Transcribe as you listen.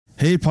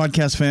Hey,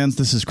 podcast fans,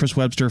 this is Chris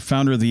Webster,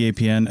 founder of the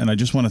APN, and I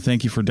just want to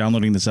thank you for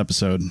downloading this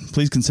episode.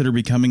 Please consider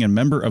becoming a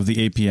member of the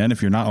APN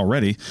if you're not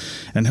already,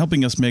 and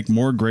helping us make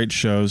more great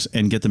shows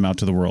and get them out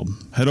to the world.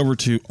 Head over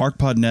to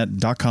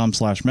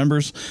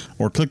arcpodnet.com/members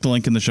or click the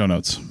link in the show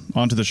notes.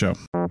 On to the show.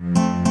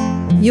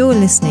 You're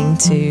listening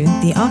to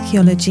the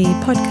Archaeology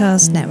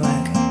Podcast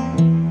Network.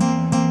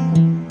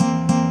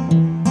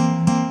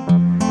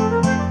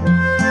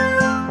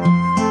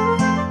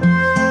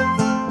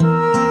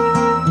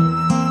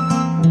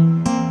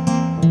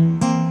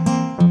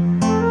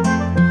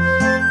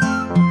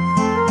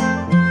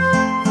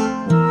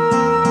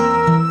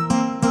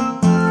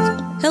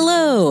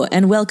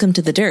 And welcome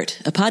to The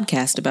Dirt, a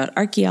podcast about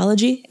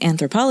archaeology,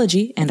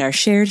 anthropology, and our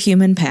shared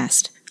human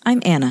past.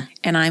 I'm Anna.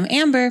 And I'm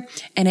Amber.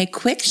 And a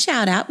quick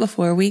shout out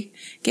before we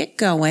get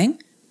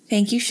going.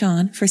 Thank you,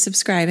 Sean, for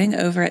subscribing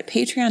over at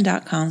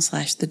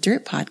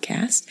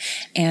patreon.com/thedirtpodcast.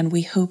 And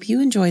we hope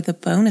you enjoy the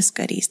bonus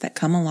goodies that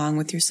come along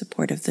with your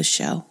support of the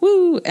show.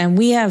 Woo! And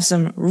we have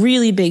some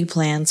really big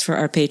plans for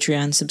our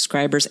Patreon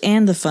subscribers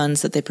and the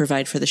funds that they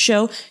provide for the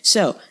show.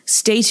 So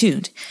stay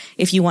tuned.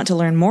 If you want to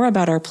learn more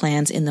about our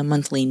plans in the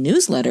monthly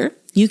newsletter,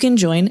 you can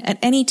join at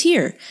any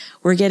tier.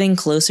 We're getting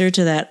closer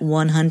to that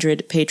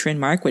 100 patron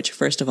mark, which,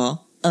 first of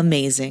all,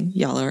 amazing.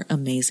 Y'all are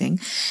amazing.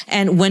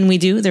 And when we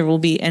do, there will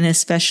be an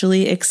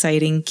especially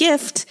exciting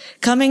gift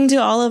coming to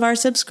all of our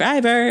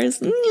subscribers.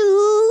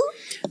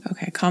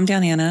 Okay, calm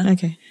down, Anna.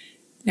 Okay.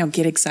 Now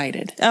get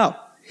excited. I'm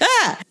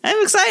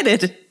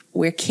excited.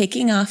 We're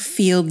kicking off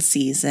field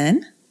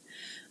season,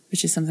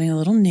 which is something a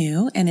little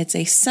new, and it's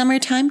a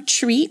summertime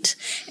treat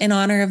in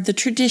honor of the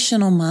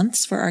traditional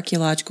months for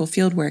archaeological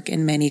fieldwork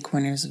in many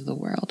corners of the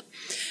world.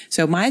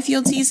 So my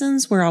field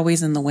seasons were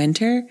always in the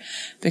winter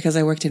because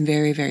I worked in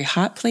very, very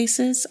hot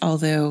places,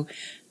 although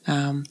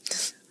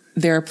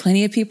there are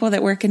plenty of people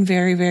that work in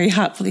very, very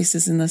hot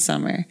places in the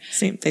summer.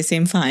 They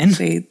seem fine.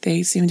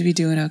 They seem to be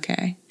doing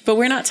okay. But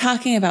we're not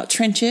talking about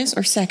trenches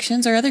or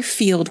sections or other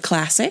field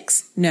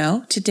classics.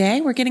 No,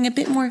 today we're getting a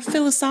bit more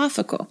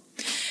philosophical.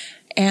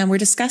 And we're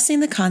discussing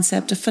the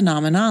concept of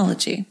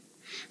phenomenology,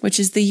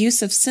 which is the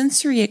use of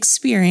sensory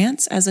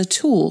experience as a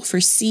tool for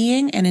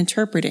seeing and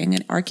interpreting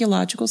an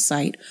archaeological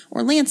site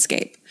or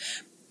landscape.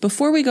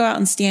 Before we go out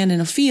and stand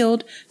in a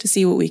field to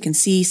see what we can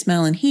see,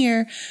 smell, and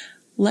hear,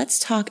 let's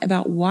talk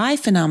about why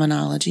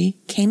phenomenology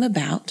came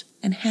about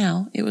and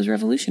how it was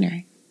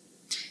revolutionary.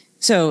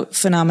 So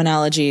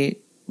phenomenology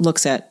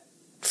looks at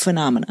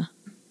phenomena.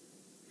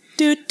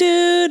 Do.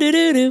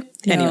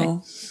 Anyway.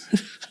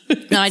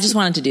 No, I just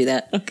wanted to do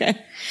that. Okay.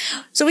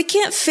 So we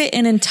can't fit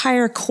an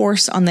entire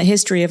course on the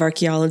history of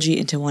archaeology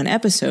into one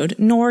episode,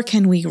 nor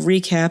can we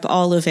recap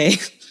all of a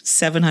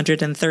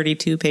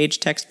 732-page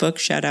textbook.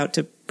 Shout out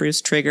to Bruce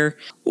Trigger.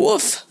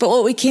 Woof. But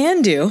what we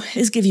can do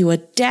is give you a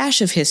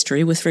dash of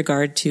history with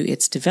regard to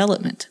its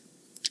development.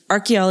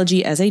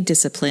 Archaeology as a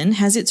discipline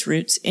has its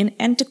roots in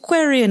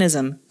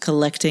antiquarianism,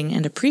 collecting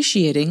and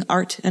appreciating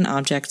art and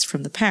objects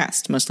from the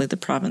past, mostly the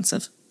province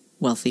of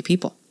wealthy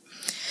people.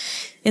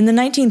 In the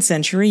 19th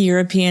century,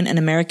 European and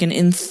American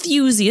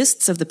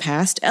enthusiasts of the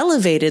past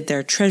elevated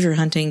their treasure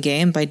hunting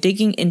game by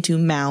digging into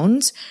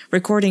mounds,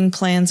 recording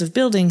plans of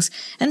buildings,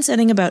 and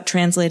setting about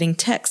translating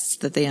texts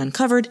that they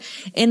uncovered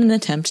in an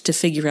attempt to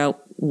figure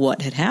out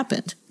what had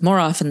happened. More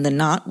often than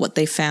not, what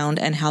they found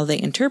and how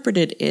they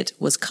interpreted it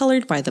was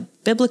colored by the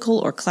biblical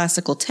or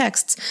classical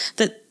texts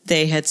that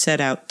they had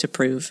set out to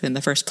prove in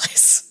the first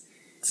place.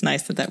 It's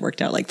nice that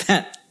worked out like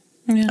that.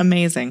 Yeah.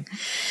 Amazing.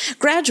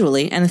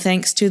 Gradually, and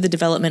thanks to the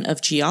development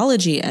of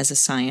geology as a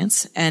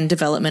science and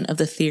development of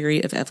the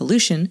theory of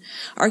evolution,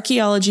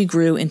 archaeology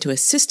grew into a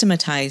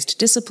systematized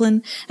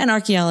discipline, and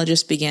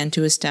archaeologists began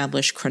to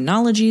establish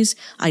chronologies,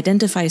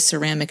 identify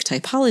ceramic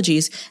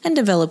typologies, and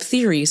develop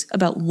theories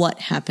about what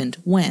happened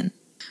when.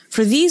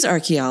 For these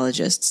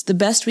archaeologists, the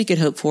best we could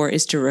hope for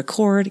is to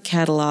record,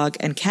 catalog,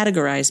 and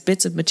categorize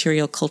bits of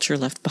material culture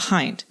left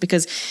behind,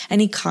 because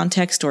any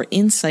context or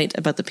insight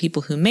about the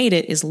people who made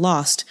it is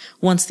lost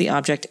once the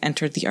object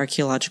entered the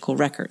archaeological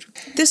record.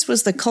 This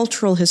was the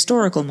cultural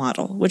historical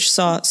model, which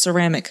saw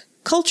ceramic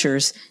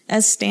cultures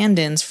as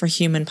stand-ins for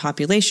human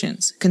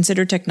populations,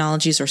 considered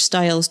technologies or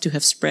styles to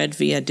have spread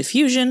via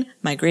diffusion,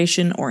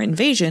 migration, or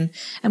invasion,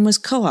 and was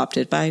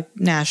co-opted by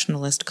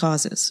nationalist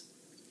causes.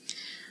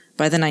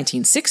 By the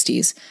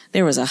 1960s,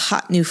 there was a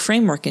hot new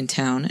framework in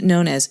town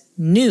known as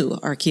New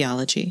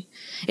Archaeology.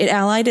 It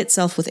allied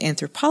itself with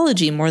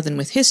anthropology more than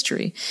with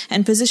history,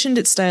 and positioned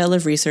its style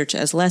of research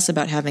as less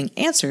about having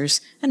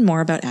answers and more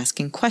about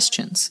asking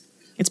questions.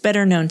 It's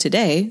better known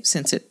today,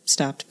 since it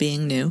stopped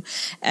being new,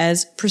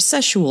 as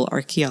processual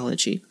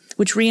archaeology,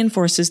 which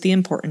reinforces the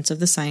importance of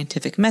the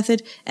scientific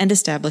method and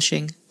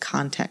establishing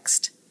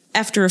context.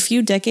 After a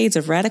few decades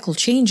of radical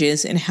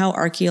changes in how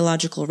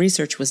archaeological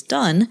research was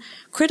done,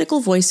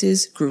 critical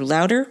voices grew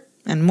louder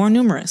and more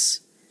numerous.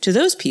 To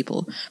those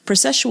people,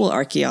 processual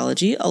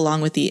archaeology,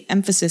 along with the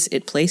emphasis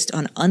it placed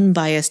on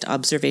unbiased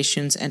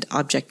observations and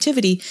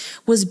objectivity,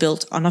 was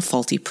built on a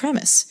faulty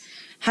premise.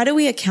 How do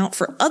we account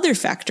for other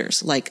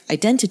factors like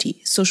identity,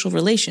 social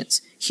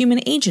relations, human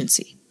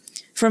agency?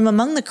 From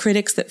among the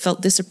critics that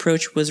felt this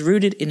approach was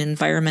rooted in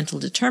environmental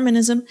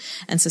determinism,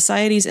 and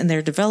societies and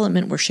their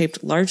development were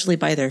shaped largely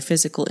by their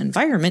physical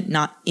environment,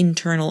 not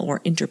internal or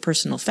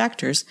interpersonal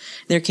factors,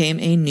 there came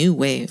a new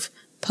wave,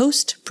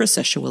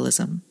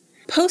 post-processualism.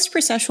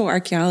 Post-processual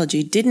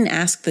archaeology didn't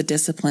ask the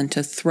discipline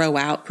to throw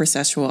out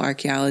processual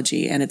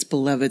archaeology and its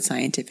beloved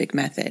scientific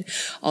method,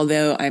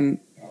 although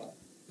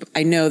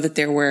I know that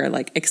there were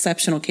like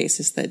exceptional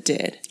cases that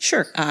did.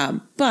 Sure.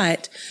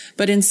 But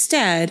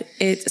instead,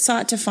 it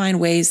sought to find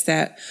ways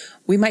that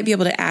we might be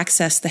able to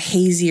access the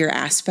hazier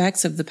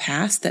aspects of the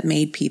past that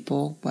made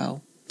people,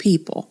 well,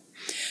 people.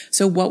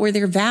 So what were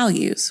their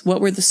values?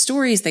 What were the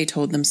stories they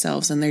told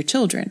themselves and their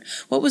children?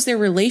 What was their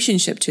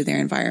relationship to their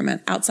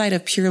environment outside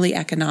of purely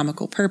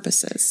economical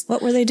purposes?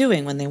 What were they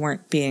doing when they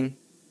weren't being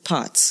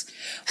pots?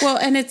 Well,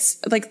 and it's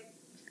like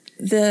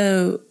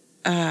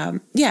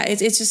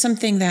it's just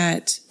something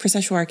that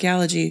processual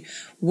archaeology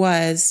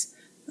was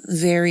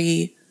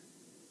very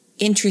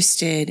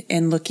interested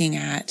in looking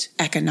at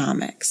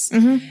economics.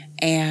 Mm-hmm.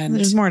 And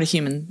there's more to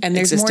human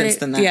existence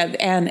than that. Yeah,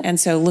 and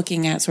so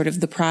looking at sort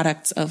of the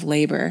products of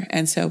labor.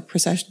 And so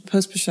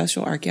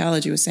post-processual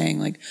archaeology was saying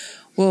like,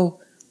 well,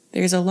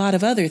 there's a lot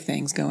of other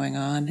things going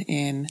on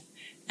in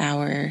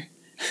our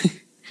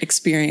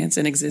experience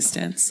and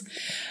existence.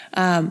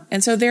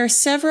 And so there are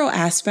several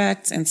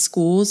aspects and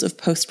schools of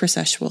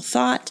post-processual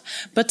thought,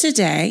 but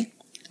today,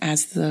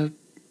 as the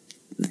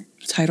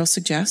title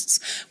suggests,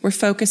 we're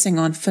focusing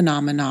on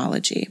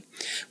phenomenology,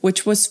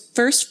 which was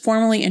first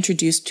formally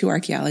introduced to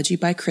archaeology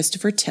by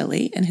Christopher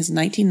Tilley in his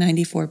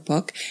 1994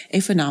 book,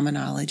 A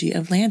Phenomenology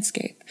of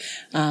Landscape.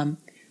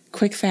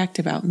 Quick fact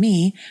about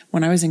me,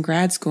 when I was in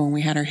grad school and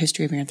we had our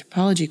history of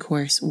anthropology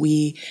course,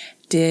 we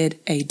did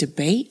a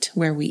debate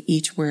where we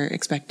each were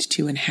expected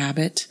to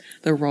inhabit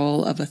the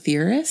role of a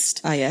theorist.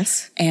 Ah,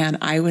 yes. And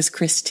I was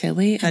Chris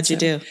Tilley. How'd you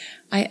do?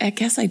 I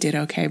guess I did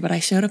okay, but I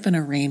showed up in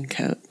a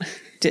raincoat.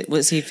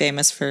 Was he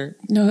famous for?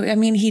 No, I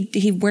mean,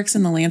 he works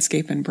in the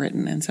landscape in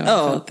Britain. And so I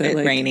felt that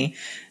rainy.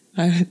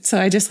 So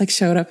I just like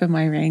showed up in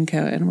my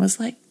raincoat and was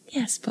like,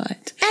 yes,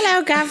 but.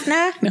 Hello,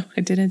 governor. No,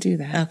 I didn't do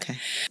that. Okay.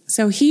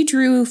 So he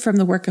drew from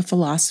the work of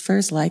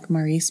philosophers like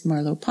Maurice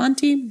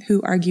Merleau-Ponty,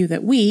 who argue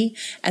that we,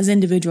 as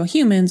individual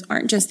humans,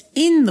 aren't just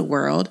in the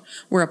world,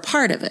 we're a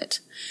part of it.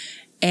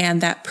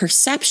 And that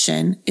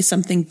perception is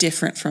something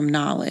different from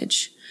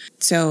knowledge.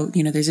 So,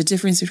 there's a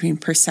difference between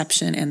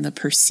perception and the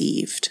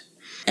perceived.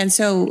 And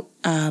so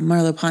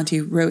Merleau-Ponty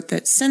wrote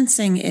that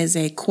sensing is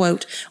a,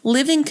 quote,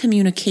 living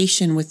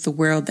communication with the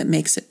world that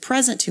makes it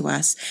present to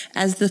us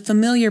as the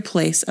familiar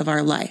place of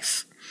our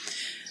life,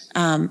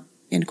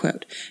 end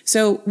quote.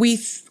 So we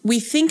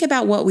think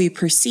about what we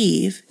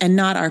perceive and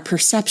not our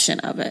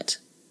perception of it,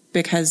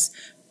 because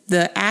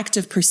the act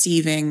of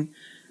perceiving...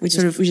 We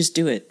just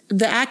do it.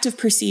 The act of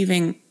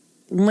perceiving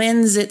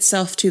lends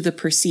itself to the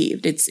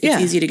perceived. It's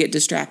easy to get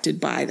distracted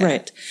by that.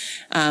 Right.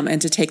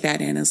 And to take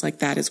that in as like,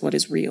 that is what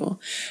is real.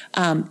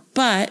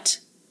 But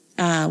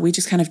we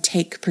just kind of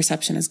take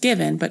perception as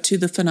given. But to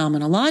the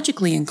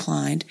phenomenologically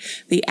inclined,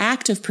 the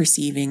act of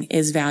perceiving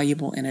is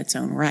valuable in its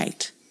own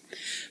right.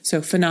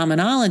 So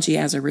phenomenology,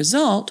 as a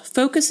result,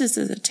 focuses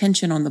its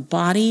attention on the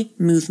body,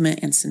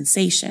 movement, and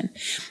sensation.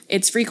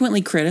 It's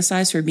frequently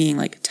criticized for being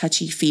like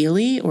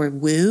touchy-feely or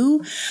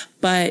woo,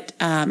 but,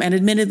 and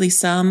admittedly,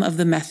 some of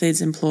the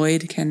methods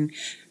employed can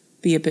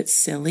be a bit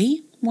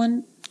silly,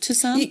 to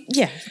some.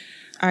 Yeah.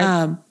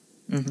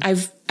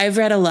 I've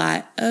read a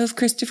lot of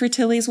Christopher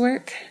Tilley's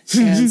work,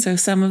 and so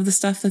some of the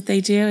stuff that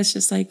they do is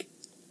just like,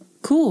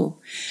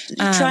 cool.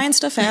 Trying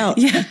stuff out.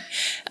 Yeah.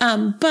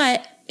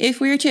 But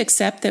if we were to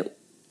accept that,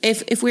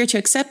 if we were to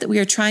accept that we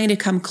are trying to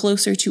come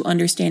closer to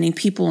understanding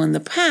people in the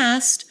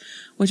past,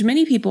 which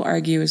many people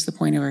argue is the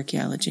point of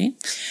archaeology.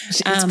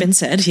 It's been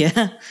said,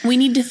 yeah. We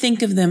need to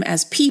think of them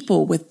as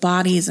people with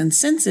bodies and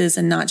senses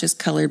and not just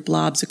colored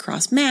blobs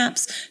across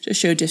maps to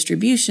show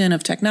distribution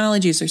of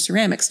technologies or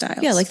ceramic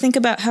styles. Yeah, like think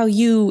about how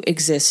you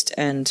exist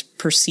and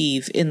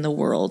perceive in the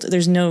world.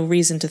 There's no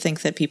reason to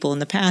think that people in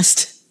the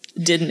past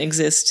didn't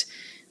exist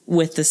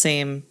with the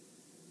same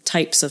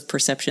types of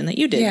perception that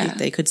you did. Yeah.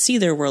 They could see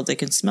their world, they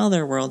can smell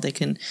their world, they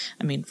can,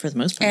 for the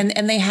most part.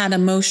 And they had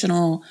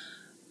emotional,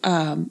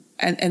 and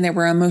there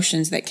were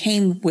emotions that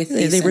came with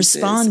these They senses,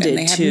 responded and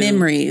they to have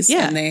memories.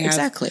 Yeah, and they have,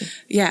 exactly.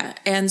 Yeah.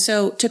 And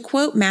so to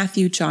quote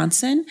Matthew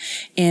Johnson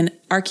in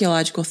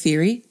Archaeological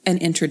Theory, An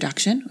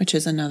Introduction, which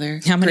is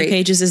another How many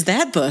pages is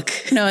that book?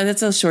 No,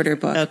 that's a shorter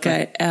book.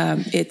 Okay.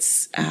 But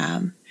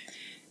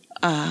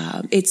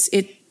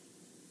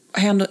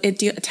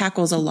it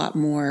tackles a lot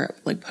more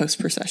like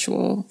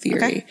post-processual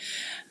theory.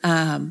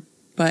 Okay.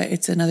 But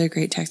it's another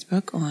great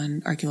textbook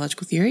on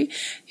archaeological theory.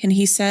 And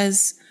he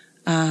says,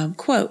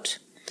 quote,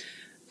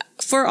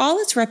 "For all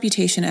its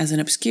reputation as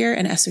an obscure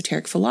and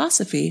esoteric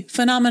philosophy,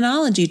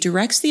 phenomenology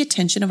directs the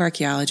attention of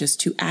archaeologists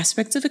to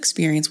aspects of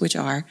experience which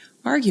are,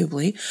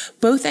 arguably,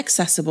 both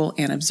accessible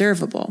and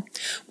observable.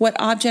 What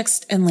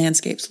objects and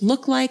landscapes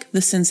look like,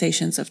 the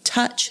sensations of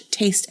touch,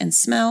 taste, and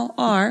smell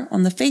are,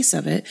 on the face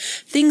of it,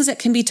 things that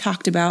can be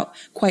talked about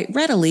quite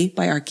readily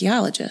by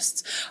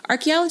archaeologists.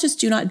 Archaeologists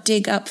do not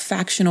dig up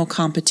factional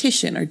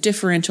competition or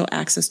differential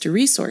access to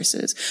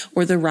resources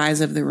or the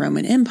rise of the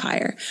Roman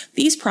Empire.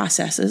 These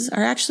processes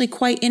are actually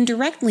quite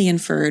indirectly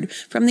inferred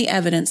from the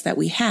evidence that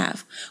we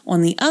have.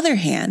 On the other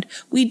hand,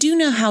 we do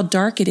know how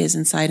dark it is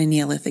inside a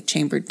Neolithic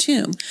chambered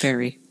tomb.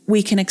 Very.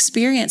 We can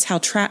experience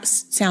how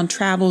sound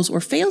travels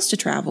or fails to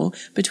travel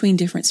between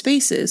different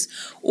spaces,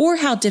 or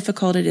how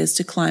difficult it is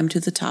to climb to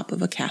the top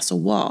of a castle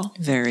wall.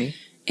 Very.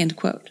 End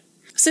quote.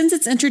 Since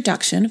its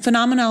introduction,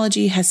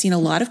 phenomenology has seen a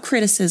lot of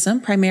criticism,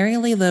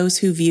 primarily those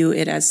who view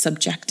it as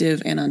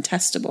subjective and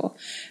untestable.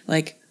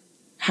 Like,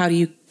 how do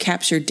you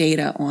capture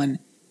data on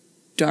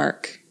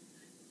dark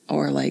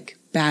or like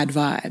bad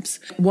vibes?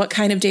 What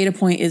kind of data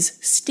point is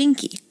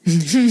stinky?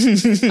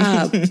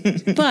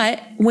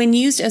 But when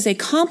used as a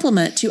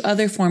complement to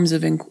other forms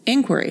of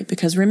inquiry,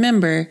 because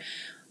remember,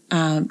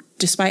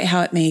 despite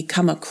how it may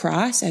come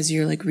across as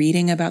you're like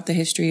reading about the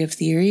history of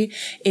theory,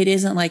 it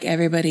isn't like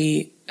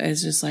everybody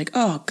is just like,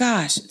 oh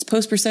gosh, it's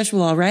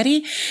post-processual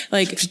already.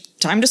 Like,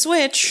 time to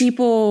switch.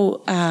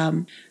 People,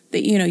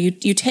 that, you know,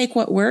 you take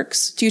what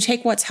works, you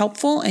take what's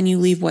helpful and you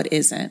leave what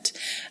isn't,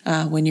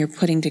 when you're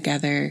putting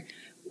together,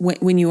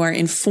 when you are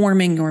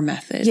informing your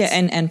methods. Yeah,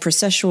 and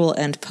processual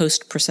and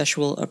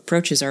post-processual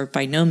approaches are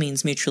by no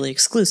means mutually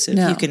exclusive.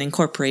 No. You can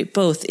incorporate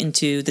both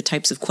into the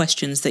types of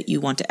questions that you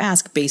want to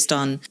ask based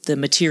on the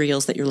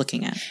materials that you're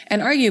looking at.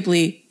 And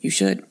arguably, you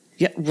should.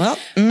 Yeah, well,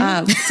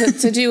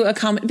 to do a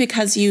comment,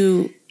 because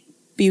you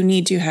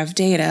need to have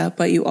data,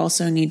 but you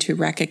also need to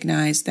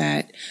recognize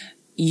that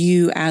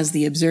you as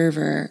the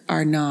observer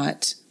are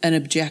not an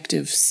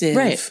objective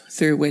sieve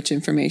through which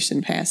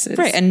information passes.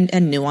 Right,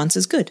 and nuance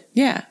is good.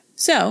 Yeah.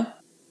 So,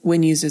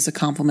 when used as a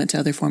complement to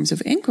other forms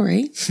of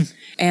inquiry,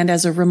 and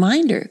as a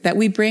reminder that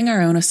we bring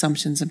our own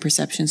assumptions and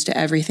perceptions to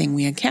everything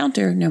we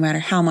encounter, no matter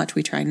how much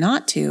we try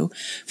not to,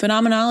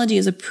 phenomenology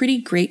is a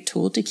pretty great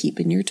tool to keep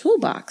in your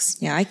toolbox.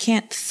 Yeah, I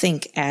can't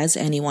think as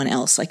anyone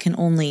else. I can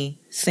only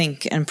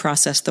think and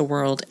process the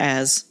world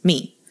as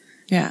me.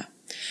 Yeah.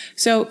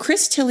 So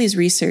Chris Tilley's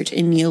research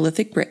in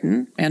Neolithic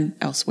Britain and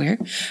elsewhere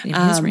in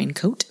his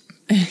raincoat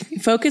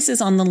focuses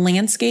on the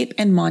landscape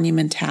and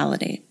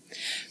monumentality.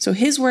 So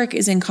his work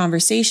is in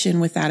conversation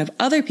with that of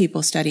other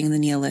people studying the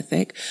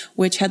Neolithic,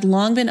 which had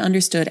long been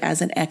understood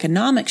as an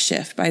economic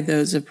shift by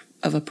those of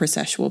a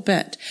processual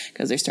bent,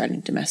 because they're starting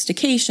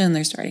domestication,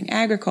 they're starting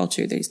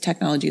agriculture, these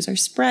technologies are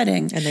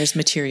spreading. And there's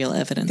material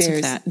evidence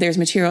of that. There's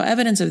material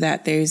evidence of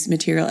that. There's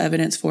material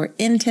evidence for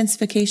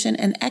intensification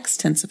and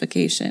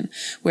extensification,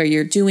 where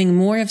you're doing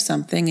more of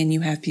something and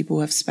you have people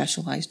who have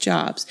specialized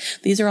jobs.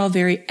 These are all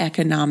very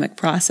economic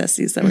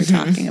processes that we're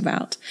talking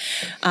about.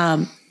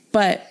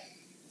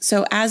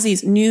 So as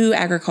these new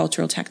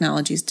agricultural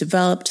technologies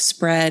developed,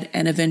 spread,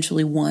 and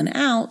eventually won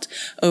out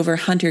over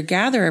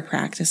hunter-gatherer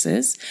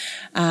practices,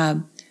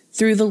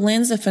 through the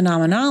lens of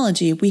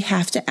phenomenology, we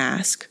have to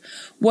ask,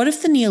 what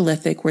if the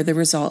Neolithic were the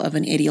result of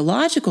an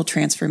ideological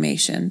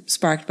transformation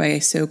sparked by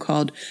a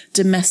so-called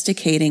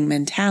domesticating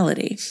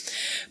mentality?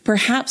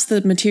 Perhaps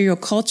the material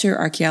culture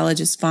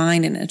archaeologists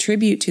find and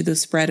attribute to the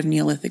spread of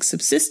Neolithic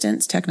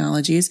subsistence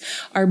technologies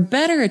are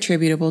better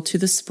attributable to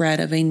the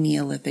spread of a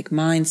Neolithic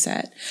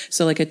mindset.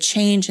 So like a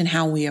change in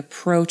how we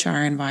approach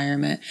our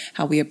environment,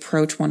 how we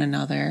approach one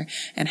another,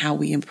 and how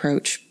we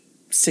approach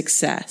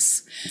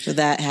success. So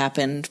that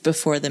happened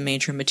before the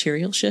major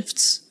material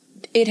shifts?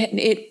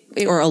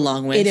 Or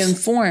along with. It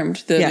informed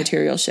the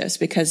material shifts,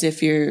 because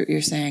if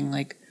you're saying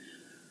like,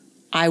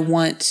 I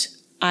want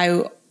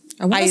to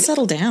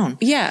settle down.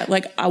 Yeah.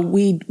 Like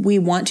we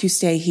want to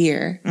stay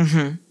here.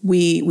 Mm-hmm.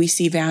 We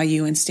see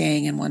value in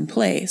staying in one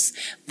place.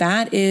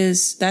 That's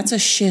a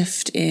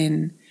shift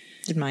in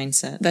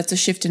mindset. That's a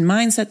shift in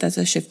mindset. That's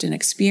a shift in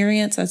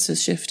experience. That's a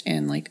shift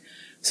in like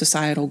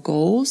societal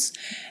goals.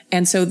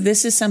 And so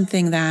this is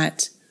something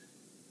that,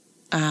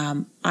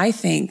 I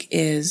think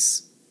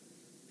is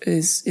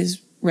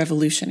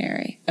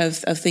revolutionary of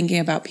thinking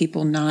about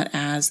people not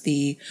as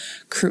the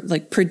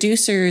like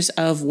producers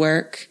of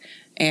work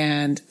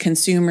and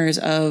consumers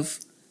of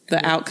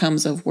the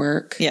outcomes of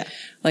work. Yeah.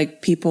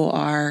 Like people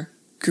are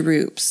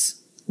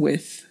groups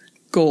with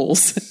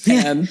goals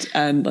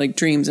and like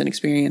dreams and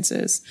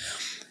experiences.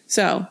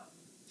 So,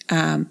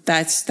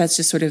 that's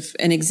just sort of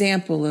an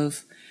example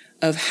of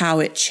how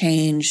it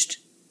changed.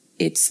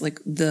 It's like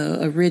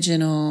the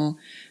original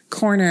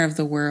corner of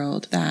the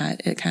world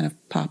that it kind of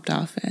popped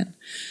off in.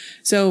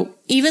 So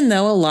even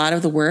though a lot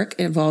of the work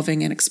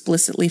involving an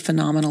explicitly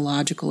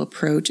phenomenological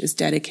approach is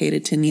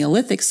dedicated to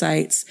Neolithic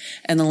sites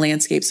and the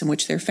landscapes in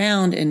which they're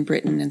found in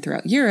Britain and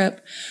throughout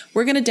Europe,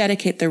 we're going to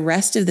dedicate the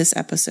rest of this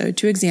episode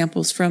to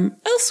examples from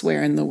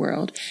elsewhere in the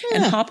world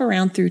and hop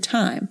around through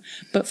time.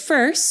 But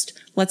first,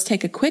 let's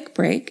take a quick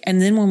break, and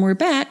then when we're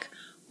back,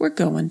 we're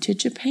going to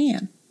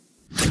Japan.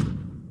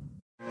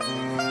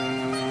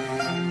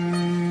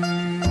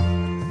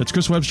 It's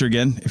Chris Webster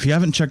again. If you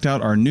haven't checked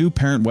out our new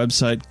parent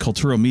website,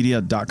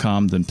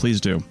 kulturomedia.com, then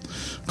please do.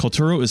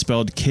 Kulturo is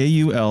spelled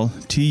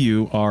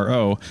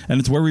Kulturo,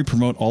 and it's where we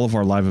promote all of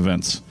our live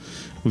events.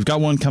 We've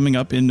got one coming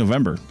up in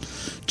November.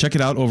 Check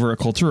it out over at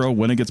Kulturo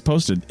when it gets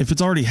posted. If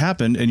it's already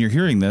happened and you're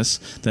hearing this,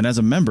 then as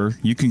a member,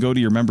 you can go to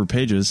your member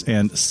pages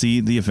and see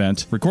the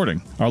event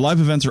recording. Our live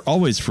events are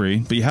always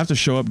free, but you have to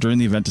show up during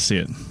the event to see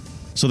it.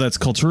 So that's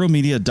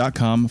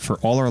kulturomedia.com for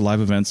all our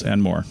live events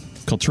and more.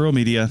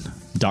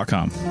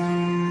 kulturomedia.com.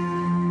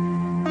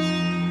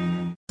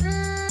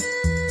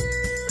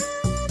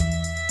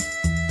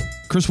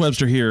 Chris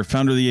Webster here,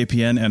 founder of the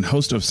APN and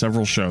host of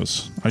several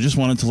shows. I just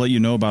wanted to let you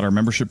know about our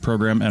membership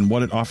program and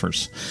what it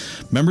offers.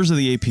 Members of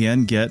the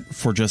APN get,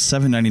 for just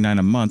 $7.99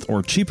 a month,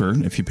 or cheaper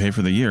if you pay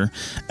for the year,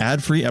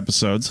 ad-free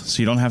episodes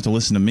so you don't have to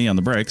listen to me on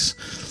the breaks,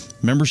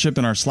 membership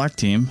in our Slack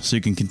team so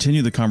you can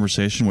continue the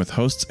conversation with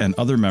hosts and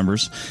other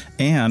members,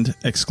 and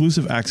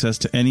exclusive access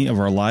to any of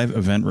our live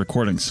event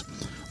recordings.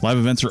 Live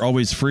events are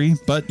always free,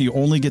 but you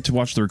only get to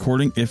watch the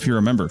recording if you're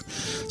a member.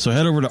 So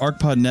head over to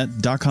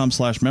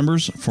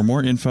arcpodnet.com/members for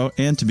more info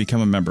and to become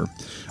a member.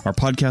 Our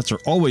podcasts are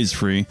always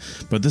free,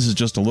 but this is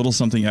just a little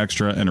something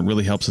extra and it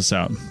really helps us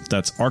out.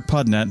 That's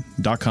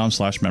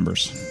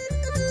arcpodnet.com/members.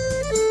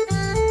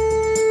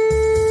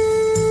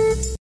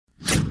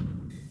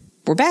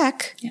 We're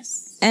back.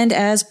 Yes. And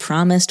as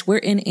promised, we're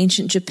in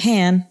ancient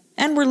Japan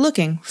and we're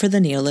looking for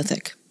the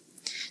Neolithic.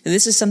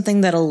 This is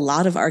something that a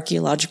lot of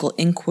archaeological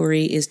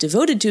inquiry is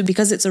devoted to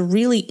because it's a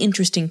really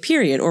interesting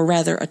period, or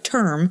rather a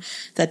term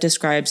that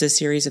describes a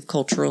series of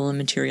cultural and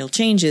material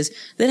changes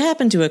that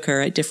happen to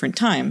occur at different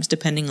times,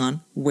 depending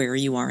on where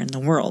you are in the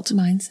world.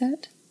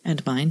 Mindset.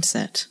 And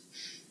mindset.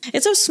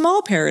 It's a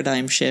small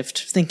paradigm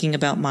shift, thinking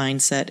about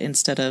mindset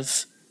instead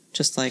of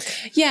just like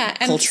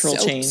cultural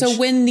change. So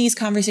when these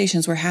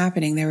conversations were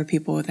happening, there were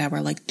people that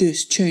were like,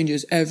 this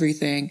changes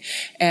everything.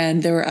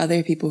 And there were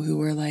other people who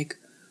were like,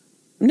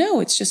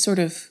 no, it's just sort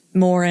of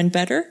more and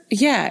better.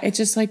 Yeah, it's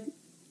just like,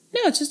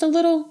 no, it's just a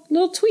little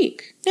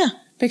tweak. Yeah,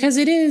 because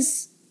it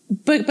is,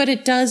 but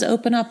it does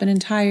open up an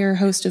entire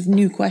host of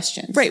new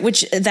questions. Right,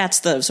 which that's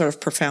the sort of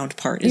profound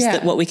part, is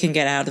that what we can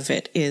get out of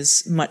it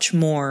is much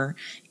more,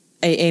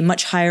 a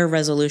much higher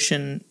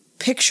resolution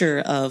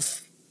picture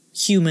of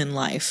human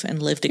life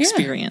and lived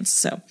experience.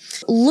 So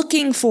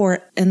looking for,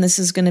 and this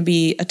is going to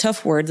be a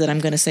tough word that I'm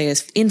going to say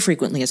as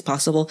infrequently as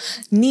possible,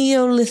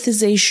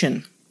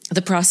 Neolithization.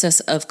 The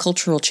process of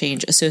cultural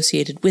change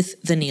associated with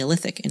the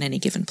Neolithic in any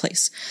given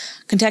place.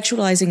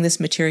 Contextualizing this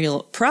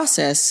material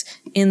process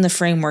in the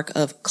framework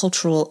of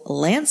cultural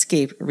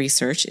landscape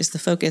research is the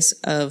focus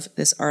of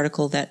this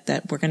article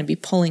that we're going to be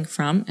pulling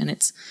from, and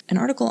it's an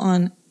article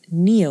on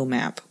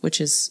NeoMap, which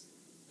is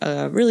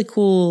a really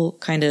cool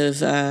kind of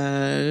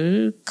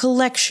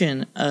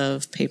collection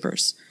of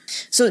papers.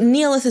 So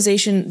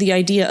Neolithization, the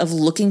idea of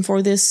looking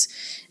for this,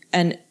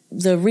 and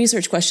the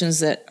research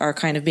questions that are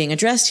kind of being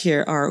addressed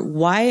here are,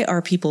 why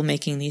are people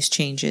making these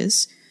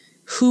changes?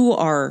 Who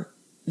are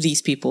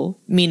these people?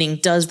 Meaning,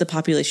 does the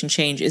population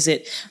change? Is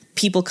it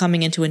people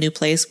coming into a new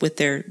place with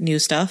their new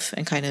stuff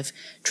and kind of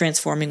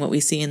transforming what we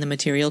see in the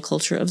material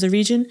culture of the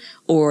region?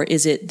 Or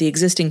is it the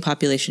existing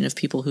population of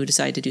people who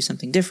decide to do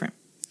something different?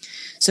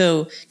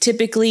 So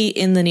typically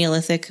in the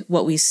Neolithic,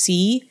 what we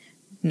see,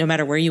 no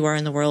matter where you are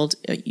in the world,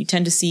 you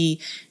tend to see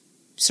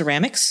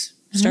ceramics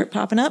start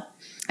popping up.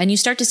 And you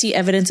start to see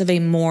evidence of a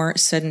more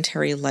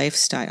sedentary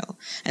lifestyle.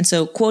 And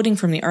so, quoting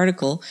from the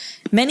article,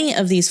 many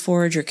of these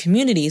forager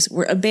communities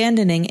were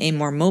abandoning a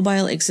more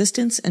mobile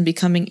existence and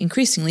becoming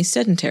increasingly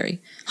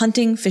sedentary.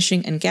 Hunting,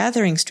 fishing, and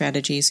gathering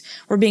strategies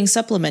were being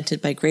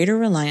supplemented by greater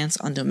reliance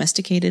on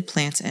domesticated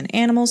plants and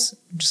animals.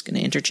 I'm just going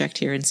to interject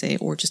here and say,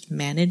 or just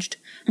managed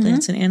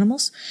plants and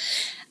animals.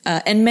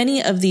 And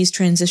many of these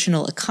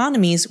transitional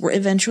economies were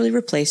eventually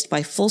replaced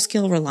by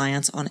full-scale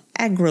reliance on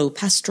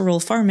agro-pastoral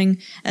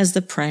farming as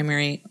the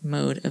primary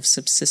mode of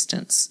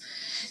subsistence.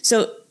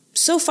 So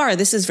far,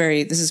 this is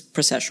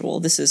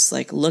processual. This is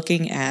like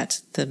looking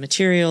at the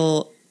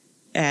material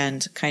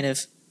and kind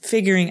of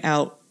figuring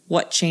out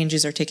what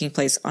changes are taking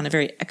place on a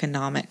very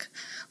economic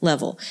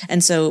level.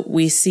 And so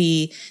we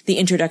see the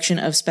introduction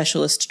of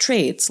specialist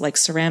trades like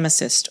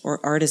ceramicist or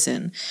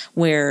artisan,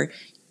 where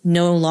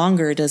no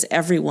longer does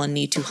everyone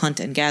need to hunt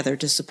and gather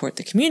to support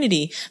the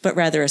community, but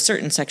rather a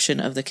certain section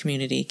of the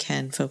community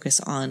can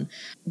focus on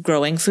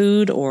growing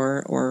food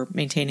or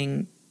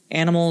maintaining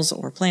animals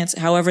or plants,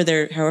 however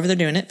they're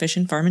doing it,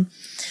 fishing, farming.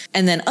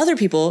 And then other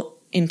people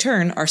in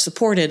turn are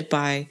supported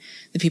by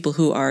the people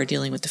who are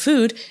dealing with the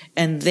food,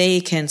 and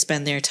they can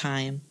spend their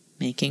time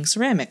making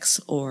ceramics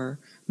or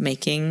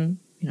making,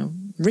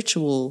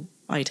 ritual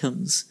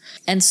items.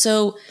 And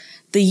so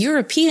the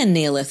European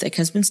Neolithic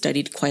has been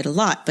studied quite a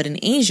lot, but in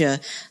Asia,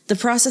 the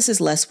process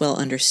is less well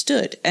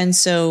understood. And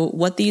so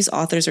what these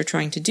authors are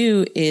trying to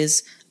do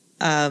is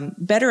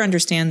better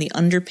understand the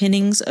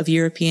underpinnings of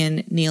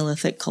European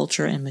Neolithic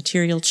culture and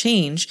material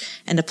change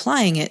and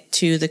applying it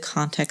to the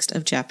context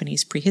of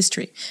Japanese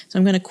prehistory. So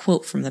I'm going to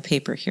quote from the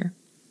paper here.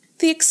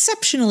 The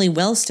exceptionally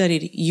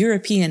well-studied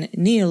European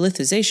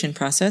Neolithization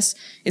process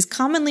is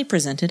commonly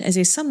presented as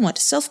a somewhat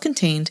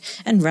self-contained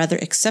and rather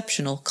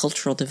exceptional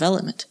cultural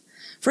development.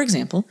 For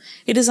example,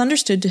 it is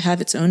understood to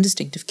have its own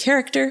distinctive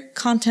character,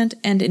 content,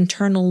 and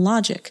internal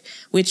logic,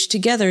 which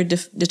together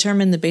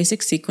determine the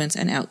basic sequence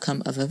and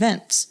outcome of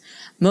events.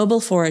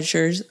 Mobile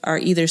foragers are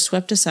either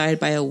swept aside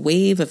by a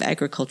wave of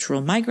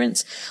agricultural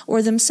migrants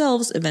or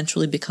themselves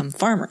eventually become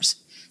farmers.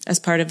 As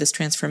part of this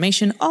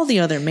transformation, all the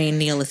other main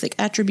Neolithic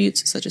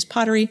attributes, such as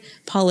pottery,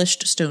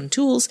 polished stone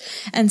tools,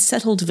 and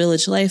settled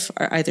village life,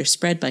 are either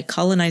spread by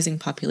colonizing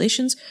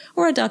populations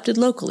or adopted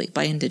locally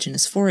by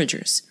indigenous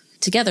foragers.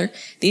 Together,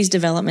 these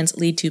developments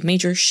lead to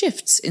major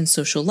shifts in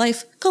social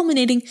life,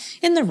 culminating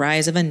in the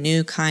rise of a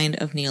new kind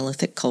of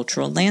Neolithic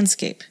cultural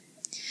landscape.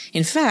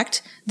 In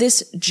fact,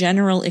 this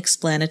general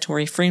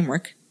explanatory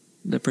framework,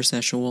 the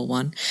processual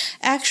one,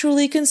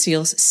 actually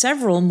conceals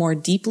several more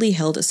deeply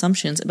held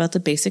assumptions about the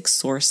basic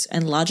source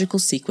and logical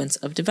sequence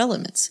of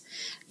developments.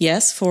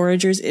 Yes,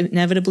 foragers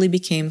inevitably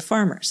became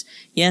farmers.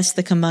 Yes,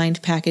 the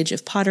combined package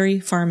of pottery,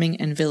 farming,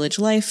 and village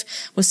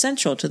life was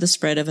central to the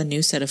spread of a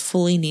new set of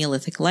fully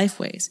Neolithic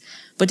lifeways.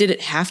 But did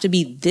it have to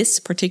be this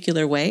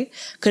particular way?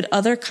 Could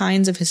other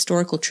kinds of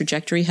historical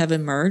trajectory have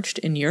emerged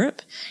in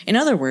Europe? In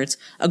other words,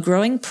 a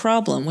growing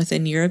problem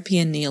within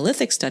European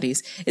Neolithic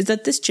studies is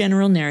that this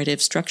general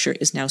narrative structure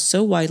is now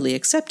so widely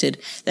accepted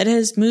that it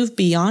has moved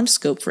beyond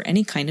scope for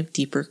any kind of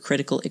deeper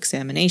critical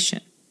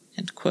examination.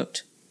 End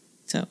quote.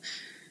 So,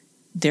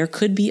 there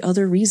could be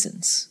other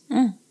reasons.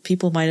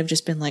 People might have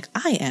just been like,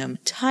 I am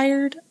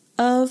tired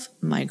of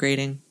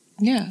migrating.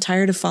 Yeah.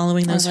 Tired of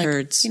following those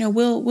herds.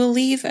 We'll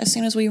leave as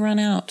soon as we run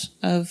out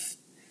of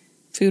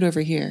food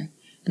over here.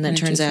 And then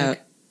turns out,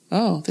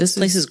 this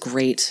place is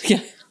great.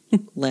 Yeah.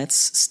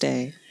 Let's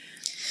stay.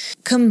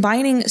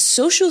 Combining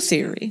social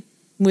theory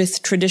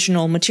with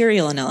traditional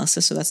material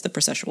analysis, so that's the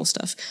processual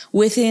stuff,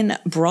 within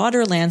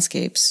broader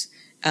landscapes,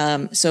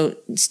 so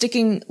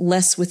sticking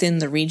less within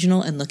the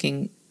regional and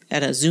looking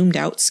at a zoomed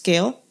out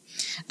scale,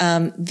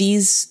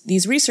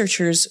 these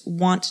researchers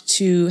want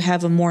to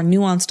have a more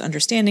nuanced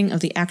understanding of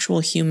the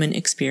actual human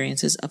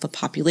experiences of a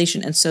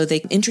population. And so they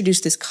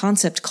introduced this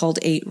concept called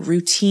a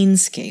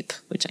routinescape,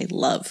 which I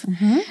love.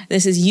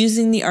 This is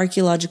using the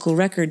archaeological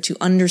record to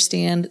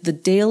understand the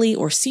daily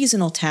or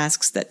seasonal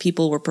tasks that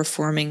people were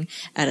performing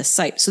at a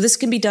site. So this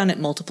can be done at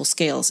multiple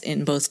scales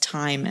in both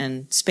time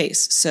and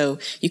space. So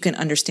you can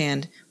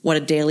understand what a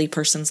daily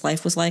person's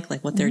life was like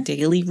what their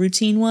daily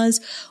routine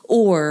was,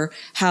 or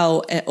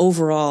how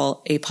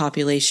overall a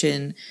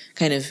population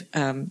kind of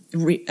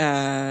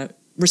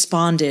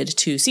responded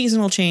to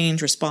seasonal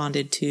change,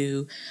 responded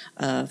to,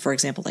 for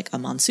example, like a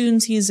monsoon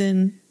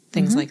season,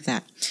 things like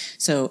that.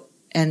 So,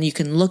 and you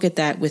can look at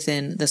that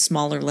within the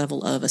smaller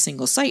level of a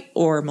single site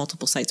or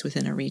multiple sites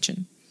within a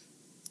region.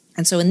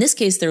 And so in this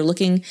case, they're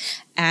looking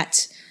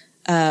at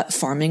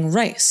farming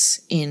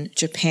rice in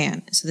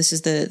Japan. So this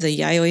is the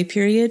Yayoi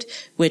period,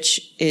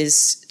 which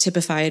is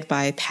typified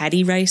by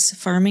paddy rice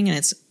farming, and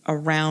it's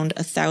around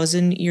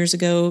 1,000 years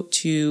ago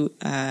to,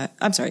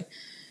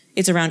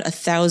 it's around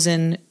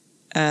 1,000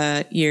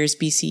 years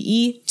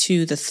BCE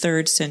to the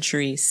 3rd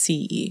century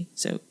CE.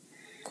 So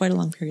quite a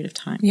long period of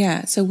time.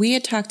 Yeah. So we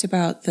had talked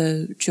about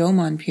the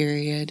Jomon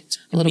period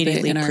a little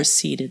bit in our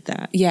preceded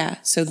that. Yeah.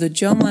 So the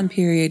Jomon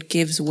period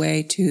gives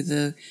way to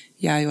the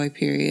Yayoi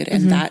period,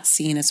 and that's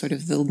seen as sort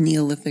of the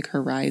Neolithic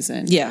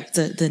horizon. Yeah,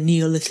 the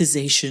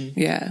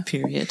Neolithization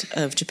period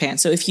of Japan.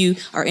 So if you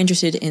are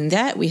interested in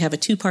that, we have a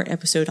 2-part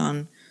episode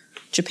on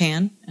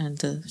Japan and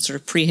the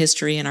sort of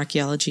prehistory and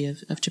archaeology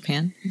of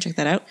Japan. Check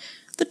that out,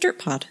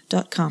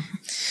 thedirtpod.com.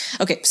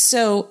 Okay,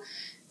 so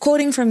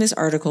quoting from this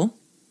article,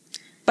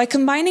 by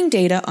combining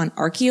data on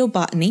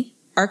archaeobotany,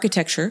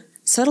 architecture,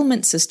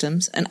 settlement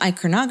systems, and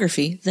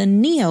iconography, the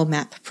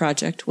NeoMap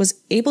project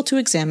was able to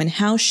examine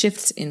how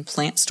shifts in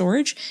plant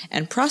storage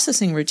and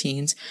processing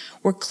routines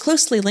were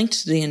closely linked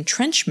to the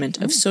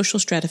entrenchment of social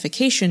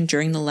stratification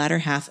during the latter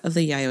half of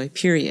the Yayoi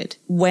period.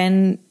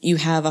 When you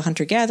have a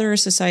hunter-gatherer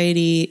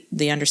society,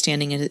 the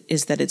understanding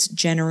is that it's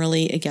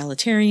generally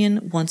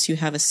egalitarian. Once you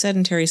have a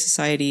sedentary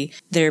society,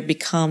 there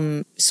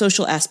become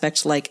social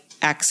aspects like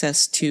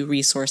access to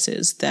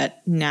resources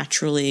that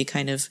naturally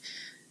kind of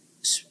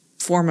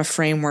form a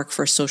framework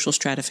for social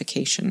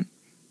stratification.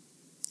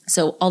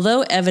 So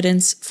although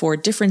evidence for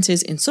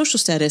differences in social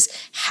status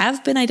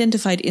have been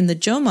identified in the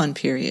Jomon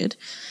period,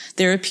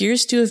 there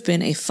appears to have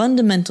been a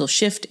fundamental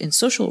shift in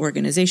social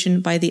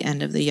organization by the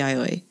end of the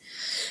Yayoi.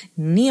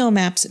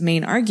 NeoMap's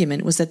main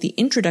argument was that the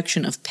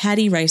introduction of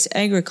paddy rice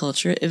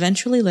agriculture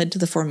eventually led to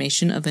the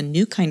formation of a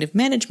new kind of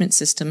management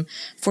system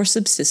for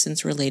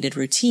subsistence-related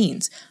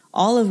routines,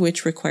 all of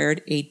which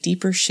required a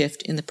deeper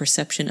shift in the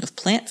perception of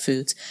plant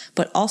foods,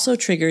 but also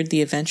triggered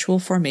the eventual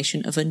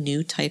formation of a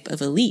new type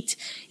of elite,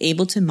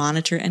 able to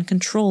monitor and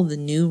control the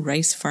new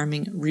rice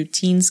farming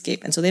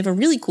routinescape. And so they have a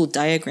really cool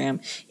diagram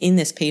in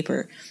this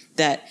paper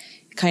that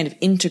kind of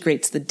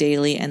integrates the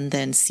daily and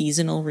then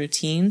seasonal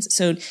routines.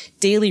 So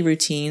daily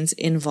routines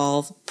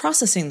involve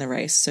processing the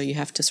rice. So you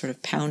have to sort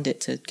of pound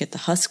it to get the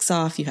husks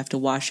off. You have to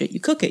wash it.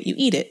 You cook it. You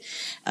eat it.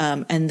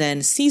 And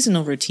then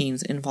seasonal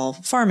routines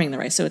involve farming the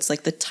rice. So it's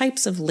like the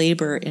types of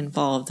labor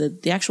involved,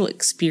 the actual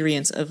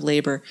experience of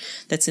labor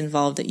that's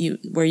involved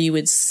where you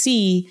would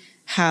see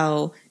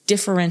how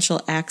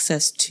differential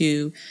access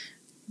to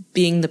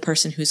being the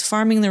person who's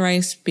farming the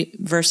rice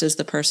versus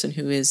the person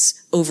who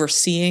is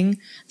overseeing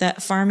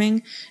that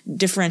farming,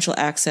 differential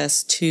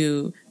access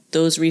to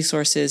those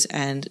resources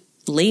and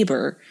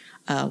labor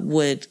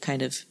would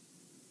kind of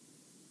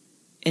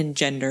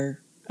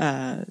engender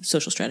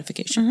social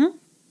stratification.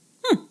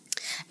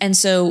 And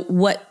so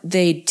what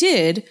they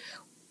did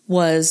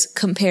was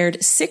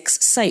compared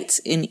 6 sites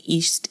in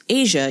East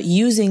Asia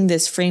using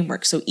this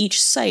framework. So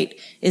each site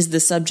is the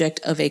subject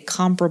of a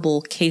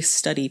comparable case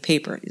study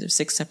paper. These are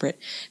 6 separate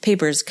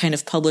papers kind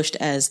of published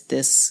as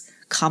this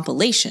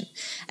compilation.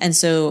 And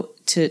so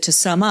to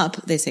sum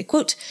up, they say,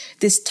 quote,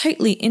 "This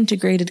tightly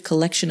integrated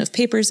collection of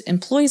papers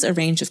employs a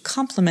range of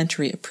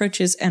complementary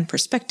approaches and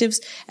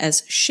perspectives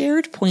as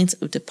shared points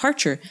of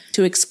departure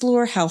to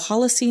explore how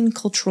Holocene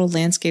cultural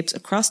landscapes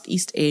across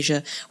East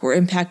Asia were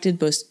impacted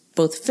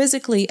both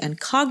physically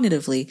and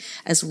cognitively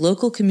as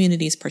local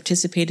communities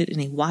participated in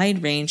a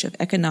wide range of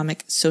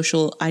economic,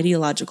 social,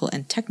 ideological,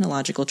 and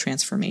technological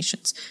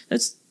transformations."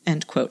 That's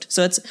end quote.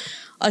 So it's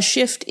a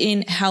shift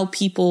in how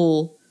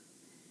people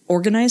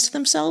organized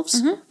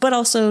themselves, but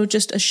also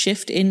just a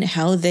shift in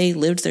how they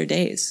lived their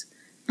days.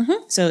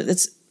 So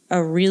it's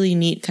a really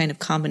neat kind of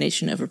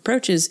combination of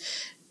approaches,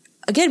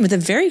 again, with a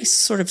very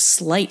sort of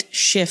slight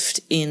shift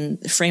in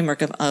the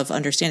framework of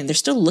understanding. They're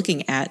still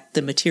looking at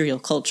the material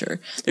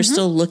culture. They're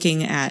still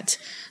looking at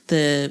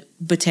the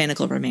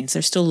botanical remains.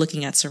 They're still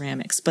looking at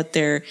ceramics, but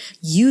they're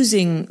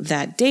using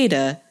that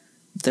data,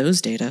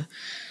 those data,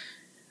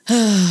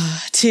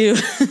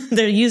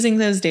 they're using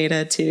those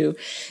data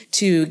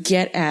to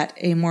get at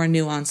a more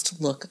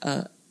nuanced look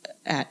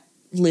at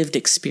lived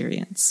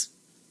experience.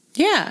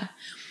 Yeah.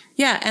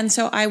 And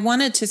so I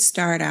wanted to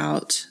start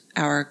out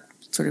our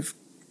sort of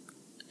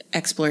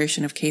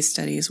exploration of case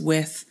studies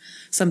with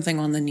something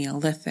on the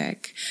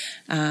Neolithic,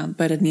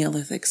 but a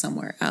Neolithic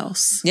somewhere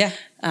else. Yeah.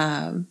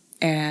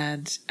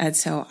 And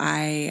so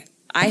I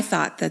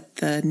thought that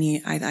the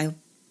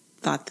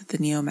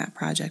NeoMap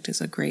project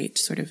is a great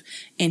sort of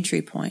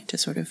entry point to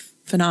sort of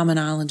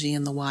phenomenology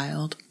in the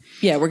wild.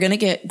 Yeah, we're going to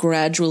get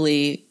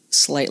gradually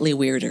slightly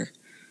weirder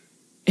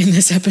in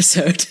this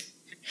episode.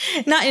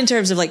 Not in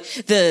terms of like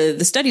the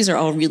studies are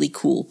all really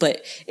cool,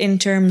 but in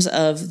terms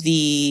of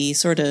the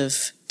sort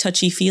of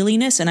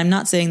touchy-feeliness, and I'm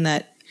not saying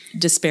that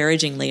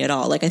disparagingly at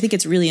all. Like, I think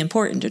it's really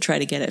important to try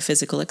to get at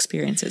physical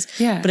experiences.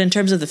 Yeah. But in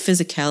terms of the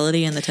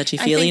physicality and the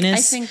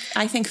touchy-feeliness,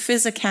 I think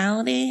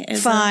physicality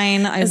is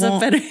fine.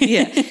 better.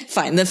 Yeah,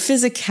 fine. The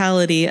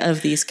physicality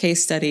of these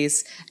case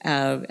studies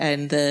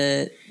and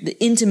the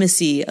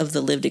intimacy of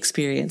the lived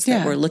experience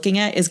that we're looking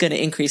at is going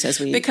to increase as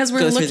we because we're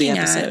go looking through the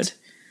episode. At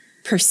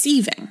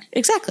perceiving.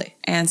 Exactly.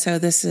 And so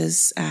this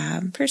is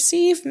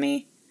perceive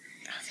me.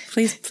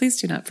 Please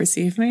do not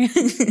perceive me.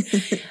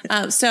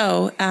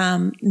 So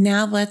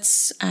now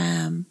let's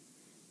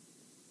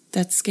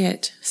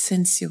get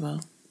sensual.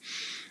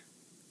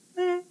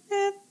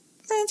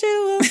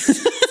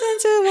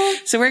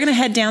 So we're going to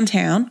head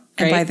downtown.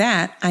 Great. And by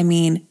that, I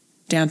mean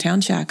downtown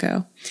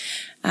Chaco.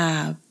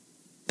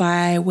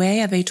 By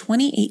way of a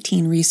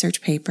 2018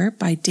 research paper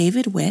by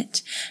David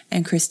Witt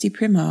and Christy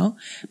Primo,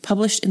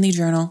 published in the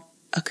journal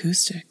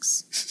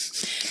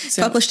Acoustics.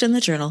 Published in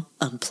the journal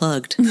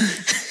Unplugged.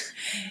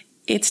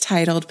 It's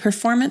titled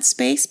Performance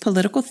Space,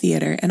 Political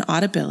Theater, and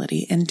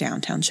Audibility in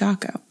Downtown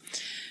Chaco.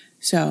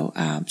 So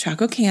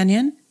Chaco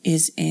Canyon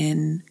is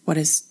in what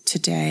is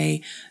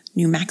today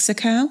New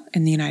Mexico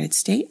in the United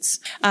States.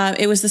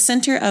 It was the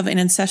center of an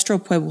ancestral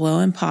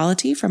Puebloan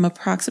polity from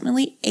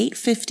approximately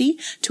 850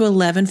 to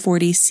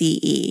 1140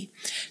 CE.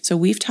 So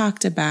we've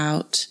talked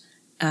about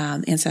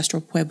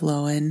ancestral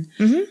Puebloan.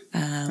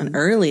 An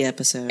early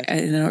episode.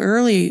 In an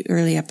early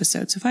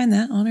episode. So find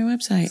that on our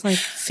website. It's like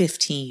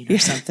 15 or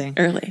something.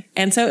 Early.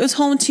 And so it was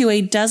home to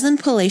a dozen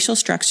palatial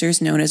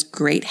structures known as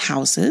great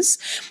houses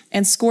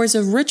and scores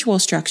of ritual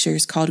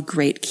structures called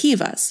great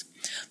kivas.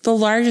 The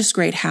largest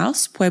great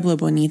house, Pueblo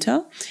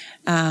Bonito,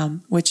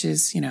 which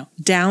is,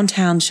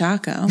 downtown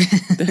Chaco,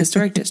 the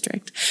historic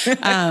district,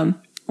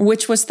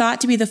 which was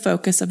thought to be the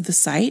focus of the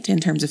site in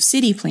terms of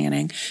city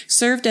planning,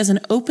 served as an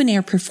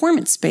open-air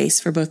performance space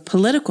for both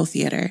political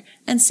theater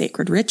and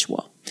sacred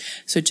ritual.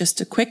 So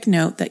just a quick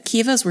note that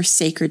kivas were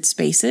sacred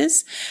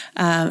spaces,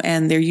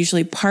 and they're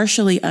usually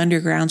partially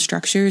underground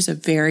structures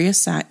of varying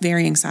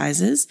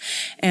sizes,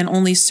 and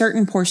only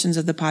certain portions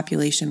of the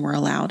population were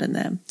allowed in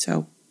them.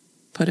 So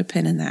put a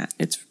pin in that.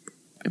 It's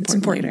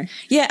important. Later.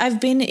 Yeah, I've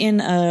been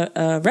in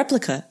a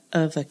replica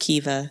of a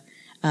kiva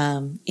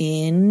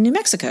in New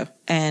Mexico,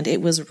 and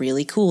it was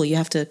really cool. You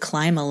have to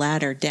climb a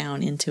ladder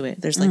down into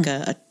it. There's like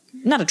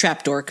not a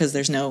trap door because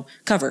there's no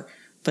cover,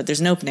 but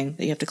there's an opening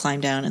that you have to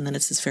climb down, and then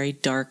it's this very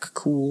dark,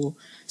 cool,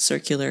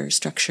 circular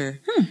structure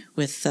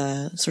with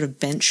sort of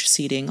bench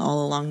seating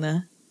all along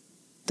the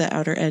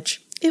outer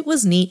edge. It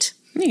was neat.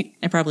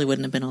 I probably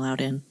wouldn't have been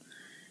allowed in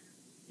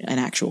an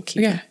actual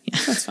keeper. Yeah,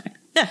 that's fine.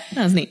 Yeah,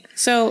 that was neat.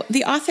 So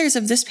the authors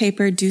of this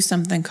paper do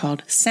something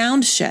called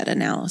sound shed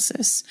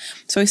analysis.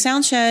 So a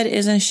sound shed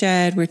is a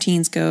shed where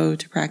teens go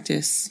to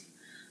practice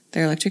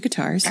their electric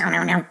guitars.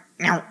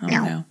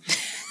 No.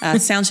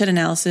 Sound shed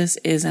analysis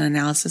is an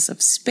analysis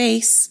of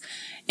space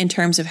in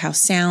terms of how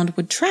sound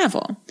would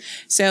travel.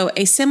 So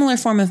a similar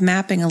form of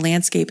mapping a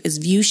landscape is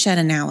view shed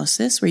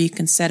analysis, where you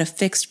can set a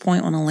fixed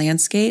point on a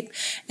landscape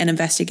and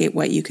investigate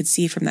what you could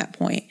see from that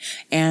point.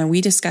 And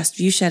we discussed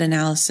view shed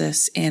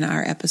analysis in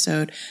our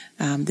episode.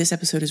 This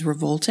episode is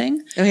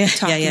Revolting. Oh, yeah.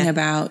 Talking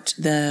about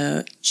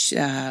the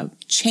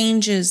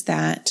changes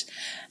that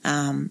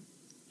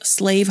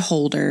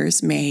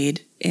slaveholders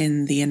made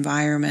in the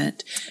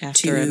environment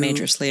after a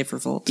major slave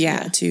revolt.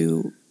 Yeah,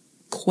 to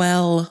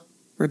quell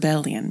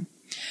rebellion.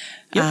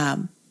 Yep.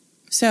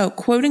 So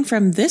quoting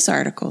from this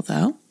article,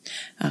 though,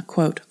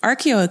 quote,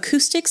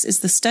 archaeoacoustics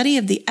is the study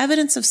of the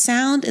evidence of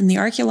sound in the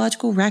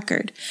archaeological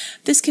record.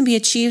 This can be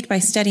achieved by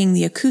studying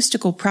the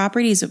acoustical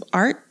properties of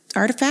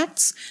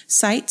artifacts,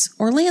 sites,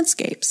 or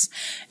landscapes.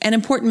 An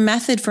important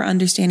method for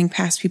understanding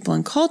past people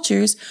and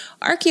cultures,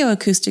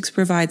 archaeoacoustics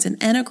provides an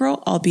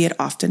integral, albeit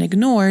often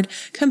ignored,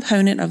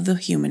 component of the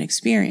human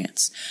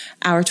experience.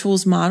 Our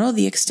tools model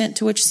the extent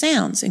to which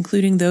sounds,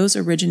 including those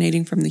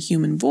originating from the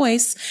human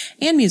voice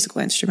and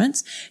musical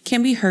instruments,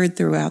 can be heard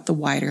throughout the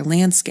wider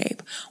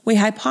landscape. We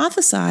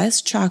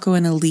hypothesize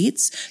Chacoan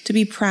elites to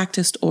be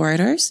practiced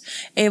orators,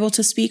 able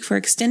to speak for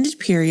extended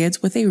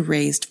periods with a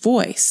raised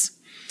voice.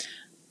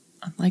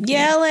 Unlike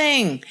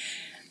Yelling! Me.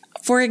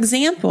 For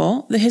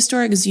example, the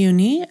historic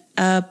Zuni,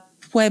 a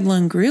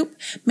Puebloan group,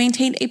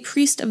 maintained a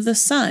priest of the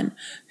sun,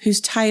 whose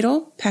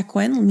title,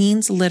 Pequen,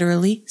 means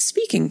literally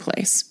speaking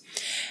place.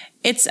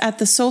 It's at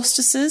the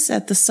solstices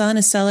that the sun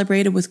is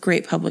celebrated with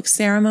great public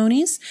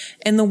ceremonies.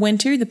 In the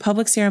winter, the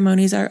public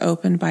ceremonies are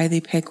opened by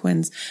the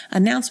Pequen's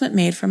announcement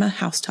made from a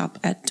housetop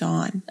at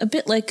dawn. A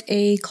bit like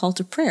a call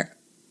to prayer.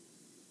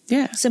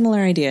 Yeah. Similar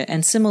idea,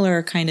 and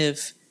similar kind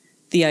of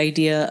the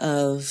idea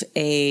of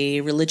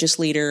a religious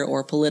leader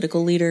or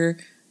political leader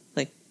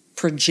like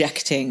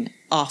projecting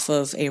off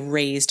of a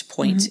raised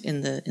point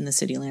in the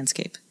city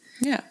landscape.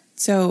 Yeah.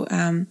 So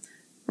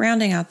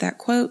rounding out that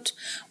quote,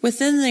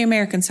 within the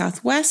American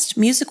Southwest,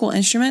 musical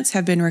instruments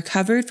have been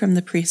recovered from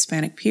the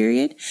pre-Hispanic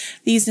period.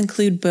 These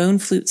include bone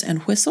flutes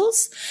and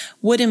whistles,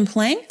 wooden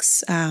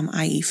planks,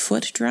 i.e.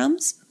 foot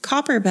drums,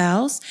 copper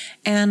bells,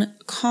 and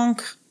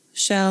conch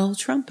shell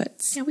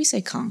trumpets. Yeah, we say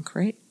conch,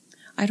 right?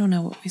 I don't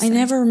know what we say. I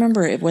never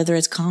remember whether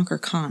it's conch or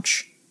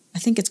conch. I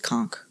think it's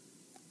conch.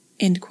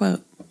 End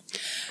quote.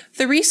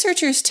 The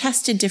researchers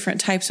tested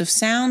different types of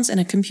sounds in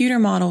a computer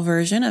model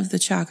version of the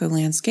Chaco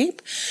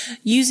landscape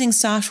using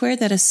software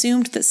that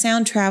assumed that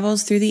sound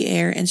travels through the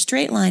air in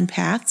straight line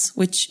paths,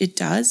 which it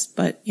does,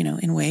 but,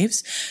 in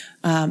waves.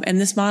 And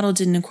this model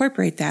didn't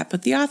incorporate that,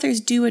 but the authors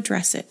do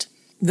address it.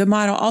 The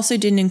model also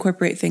didn't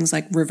incorporate things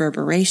like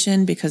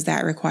reverberation because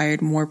that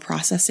required more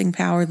processing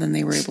power than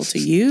they were able to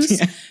use.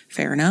 Yeah.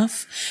 Fair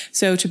enough.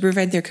 So to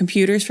prevent their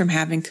computers from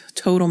having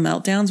total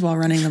meltdowns while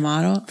running the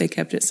model, they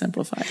kept it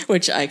simplified.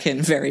 Which I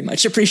can very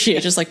much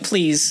appreciate. Just like,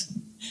 please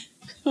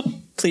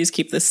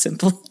keep this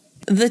simple.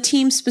 The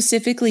team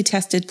specifically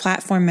tested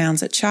platform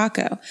mounds at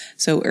Chaco,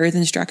 so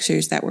earthen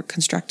structures that were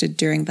constructed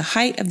during the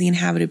height of the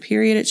inhabited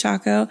period at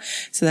Chaco.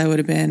 So that would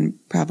have been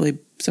probably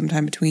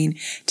sometime between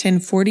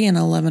 1040 and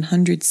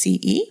 1100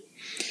 CE,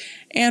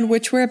 and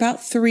which were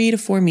about 3 to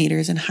 4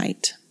 meters in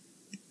height.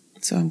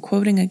 So I'm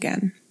quoting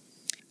again.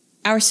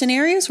 Our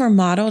scenarios were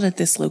modeled at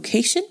this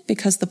location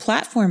because the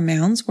platform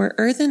mounds were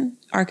earthen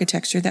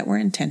architecture that were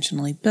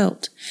intentionally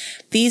built.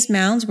 These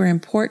mounds were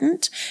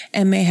important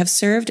and may have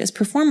served as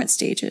performance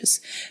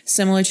stages,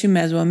 similar to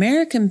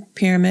Mesoamerican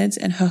pyramids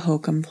and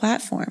Hohokam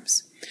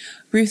platforms.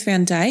 Ruth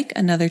Van Dyke,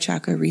 another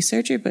Chaco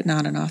researcher but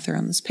not an author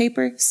on this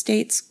paper,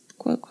 states,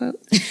 quote, quote,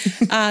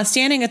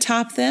 standing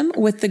atop them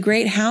with the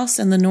great house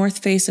and the north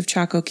face of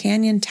Chaco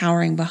Canyon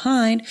towering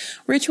behind,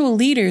 ritual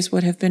leaders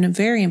would have been a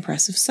very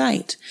impressive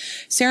sight.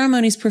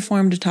 Ceremonies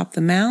performed atop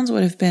the mounds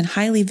would have been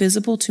highly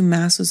visible to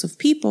masses of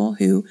people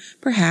who,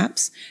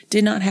 perhaps,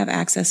 did not have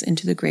access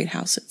into the great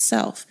house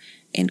itself,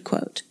 end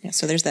quote. Yeah,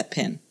 so there's that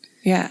pin.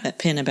 Yeah. That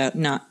pin about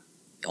not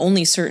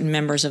only certain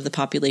members of the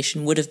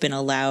population would have been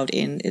allowed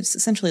in. It's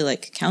essentially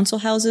like council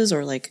houses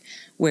or like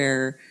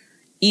where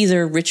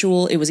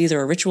it was either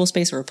a ritual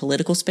space or a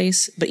political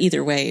space, but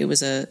either way, it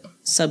was a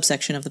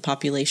subsection of the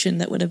population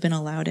that would have been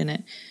allowed in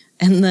it.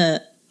 And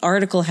the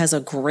article has a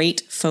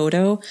great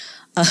photo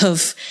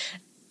of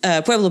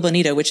Pueblo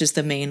Bonito, which is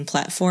the main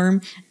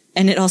platform.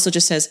 And it also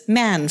just says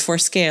man for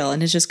scale.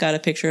 And it's just got a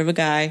picture of a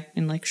guy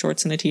in like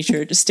shorts and a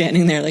t-shirt just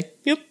standing there like,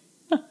 yep,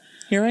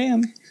 here I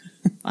am.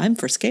 I'm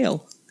for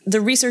scale. The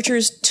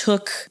researchers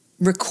took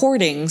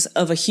recordings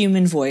of a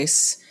human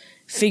voice,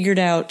 figured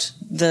out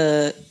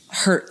the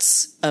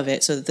hertz of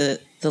it, so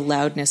the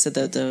loudness of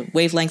the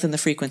wavelength and the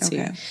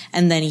frequency, Okay.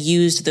 and then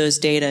used those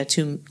data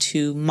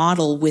to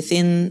model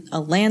within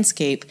a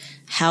landscape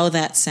how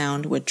that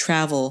sound would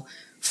travel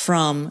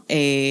from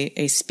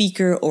a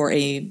speaker or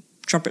a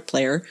trumpet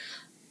player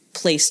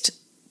placed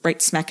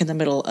right smack in the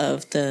middle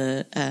of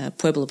the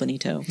Pueblo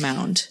Bonito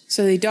mound.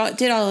 So they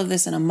did all of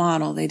this in a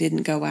model. They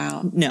didn't go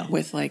out No.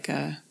 with like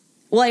a...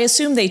 Well, I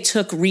assume they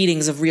took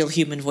readings of real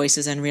human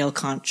voices and real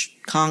conch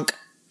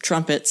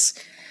trumpets,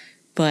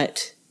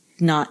 but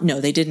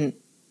they didn't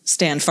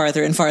stand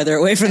farther and farther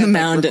away from the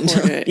mound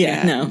until it.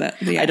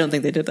 I don't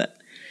think they did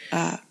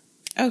that.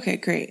 Okay,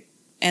 great.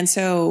 And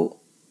so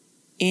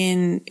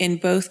in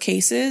both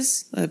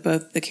cases,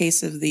 both the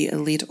case of the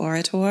elite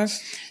orator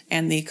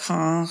and the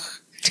conch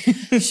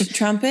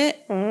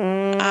trumpet,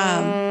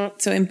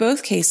 so in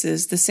both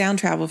cases, the sound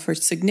traveled for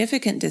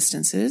significant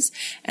distances,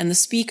 and the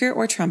speaker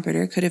or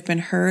trumpeter could have been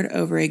heard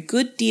over a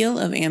good deal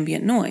of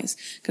ambient noise.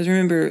 Because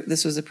remember,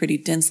 this was a pretty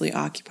densely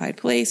occupied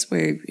place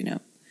where,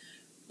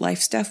 life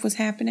stuff was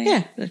happening.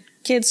 Yeah, the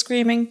kids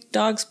screaming,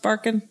 dogs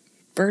barking,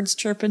 birds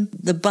chirping,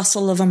 the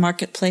bustle of a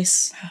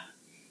marketplace.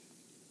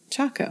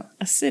 Chaco,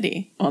 a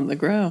city on the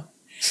grow.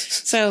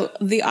 So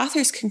the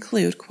authors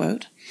conclude,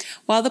 quote,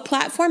 while the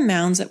platform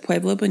mounds at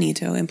Pueblo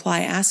Bonito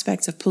imply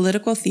aspects of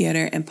political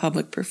theater and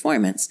public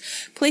performance,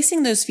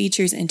 placing those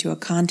features into a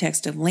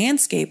context of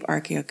landscape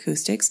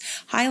archaeoacoustics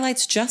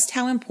highlights just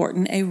how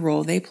important a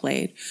role they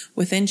played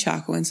within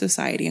Chacoan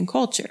society and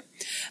culture.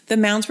 The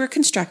mounds were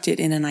constructed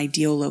in an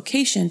ideal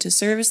location to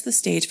serve as the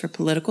stage for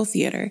political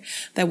theater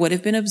that would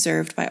have been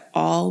observed by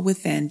all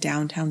within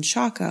downtown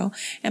Chaco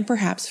and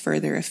perhaps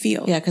further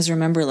afield. Yeah, because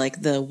remember,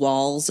 like the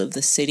walls of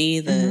the city,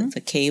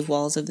 the cave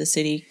walls of the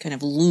city kind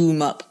of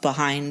loom up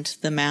behind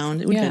the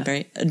mound. It would have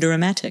been very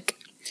dramatic.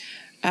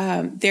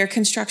 Their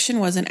construction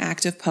was an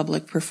act of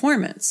public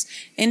performance,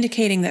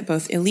 indicating that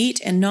both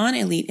elite and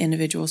non-elite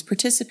individuals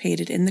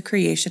participated in the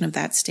creation of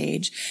that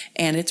stage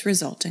and its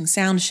resulting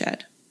sound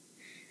shed.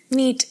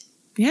 Neat.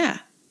 Yeah.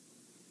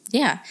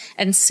 Yeah,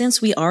 and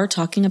since we are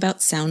talking about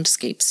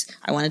soundscapes,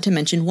 I wanted to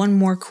mention one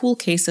more cool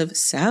case of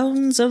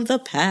sounds of the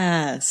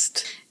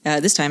past,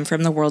 this time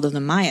from the world of the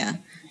Maya.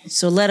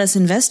 So let us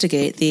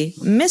investigate the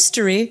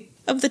mystery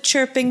of the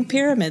chirping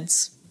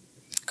pyramids,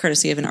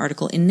 courtesy of an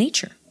article in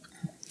Nature.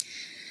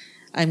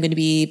 I'm going to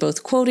be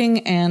both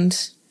quoting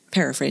and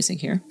paraphrasing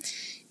here.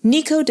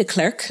 Nico de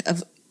Klerk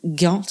of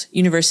Ghent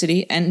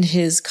University and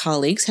his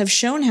colleagues have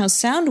shown how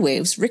sound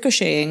waves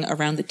ricocheting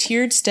around the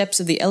tiered steps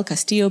of the El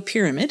Castillo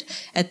Pyramid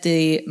at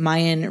the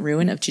Mayan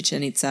ruin of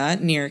Chichen Itza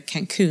near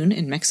Cancun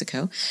in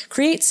Mexico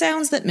create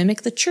sounds that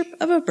mimic the chirp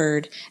of a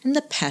bird and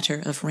the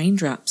patter of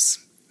raindrops.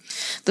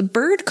 The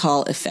bird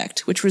call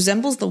effect, which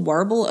resembles the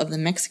warble of the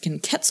Mexican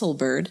quetzal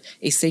bird,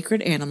 a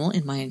sacred animal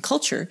in Mayan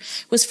culture,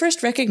 was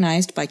first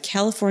recognized by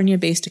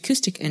California-based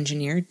acoustic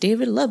engineer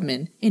David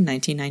Lubman in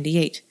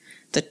 1998.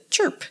 The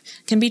chirp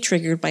can be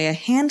triggered by a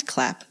hand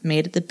clap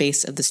made at the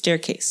base of the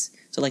staircase.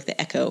 So like the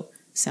echo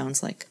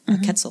sounds like a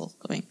quetzal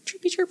going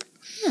chirpy chirp.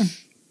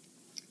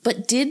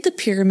 But did the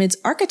pyramid's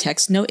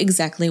architects know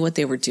exactly what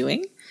they were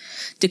doing?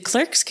 De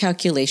Klerk's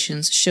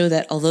calculations show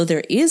that although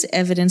there is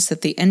evidence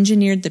that they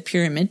engineered the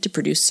pyramid to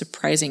produce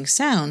surprising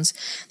sounds,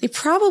 they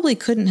probably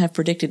couldn't have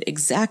predicted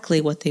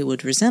exactly what they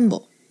would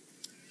resemble.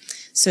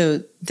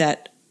 So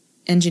that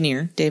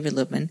engineer, David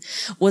Lubman,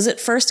 was at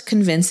first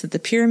convinced that the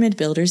pyramid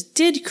builders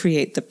did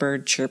create the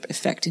bird chirp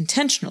effect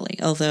intentionally,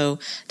 although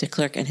de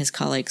Klerk and his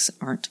colleagues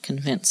aren't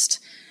convinced.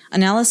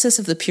 Analysis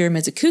of the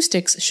pyramid's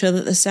acoustics show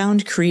that the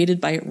sound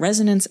created by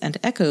resonance and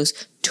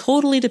echoes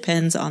totally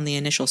depends on the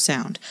initial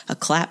sound. A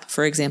clap,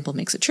 for example,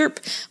 makes a chirp,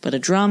 but a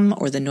drum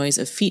or the noise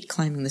of feet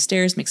climbing the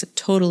stairs makes a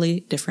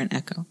totally different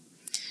echo.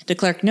 De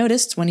Klerk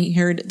noticed when he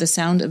heard the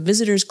sound of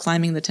visitors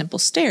climbing the temple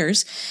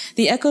stairs,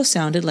 the echo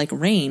sounded like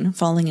rain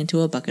falling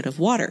into a bucket of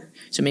water.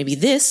 So maybe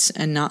this,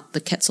 and not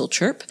the quetzal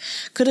chirp,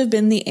 could have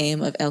been the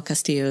aim of El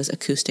Castillo's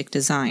acoustic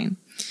design.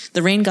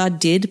 The rain god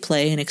did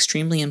play an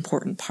extremely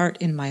important part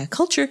in Maya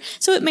culture,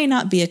 so it may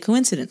not be a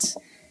coincidence.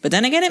 But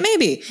then again, it may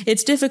be.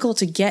 It's difficult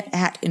to get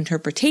at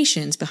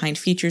interpretations behind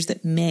features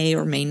that may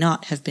or may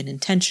not have been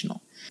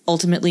intentional.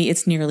 Ultimately,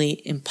 it's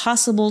nearly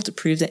impossible to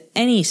prove that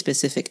any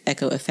specific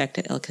echo effect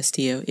at El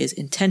Castillo is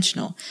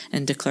intentional,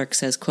 and de Klerk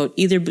says, quote,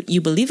 either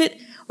you believe it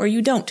or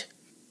you don't,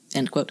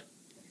 end quote.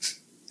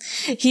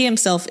 He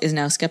himself is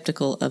now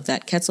skeptical of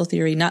that quetzal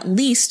theory, not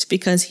least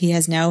because he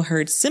has now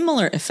heard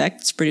similar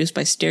effects produced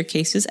by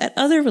staircases at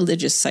other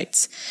religious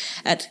sites.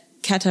 At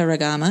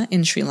Kataragama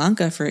in Sri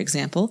Lanka, for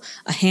example,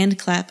 a hand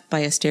clap by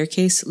a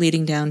staircase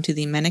leading down to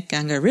the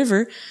Menekganga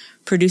River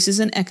produces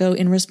an echo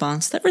in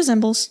response that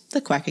resembles the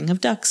quacking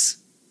of ducks.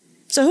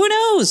 So who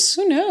knows?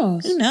 Who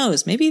knows? Who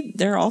knows? Maybe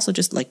there are also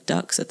just like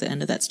ducks at the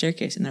end of that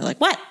staircase, and they're like,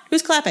 what?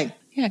 Who's clapping?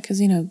 Yeah, because,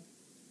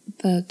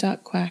 the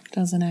duck quack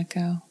doesn't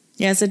echo.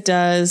 Yes, it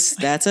does.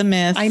 That's a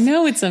myth. I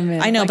know it's a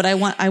myth. I know, but I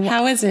want.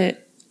 How is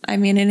it? I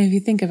mean, and if you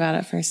think about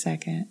it for a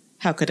second.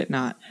 How could it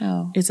not?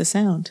 How? It's a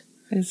sound.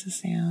 It is a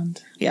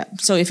sound. Yeah.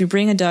 So if you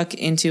bring a duck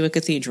into a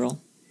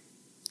cathedral,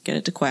 get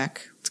it to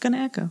quack, it's going to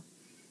echo.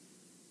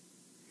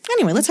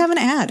 Anyway, let's have an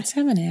ad. Let's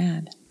have an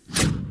ad.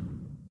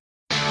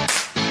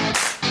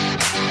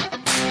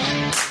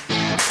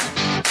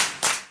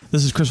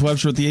 This is Chris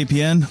Webster at the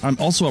APN. I'm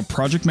also a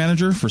project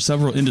manager for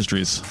several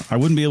industries. I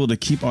wouldn't be able to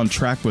keep on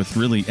track with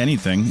really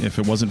anything if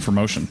it wasn't for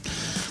Motion.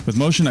 With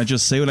Motion, I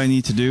just say what I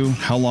need to do,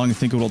 how long I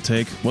think it will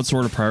take, what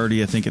sort of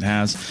priority I think it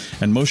has,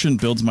 and Motion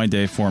builds my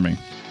day for me.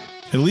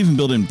 It'll even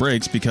build in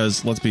breaks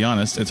because, let's be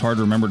honest, it's hard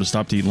to remember to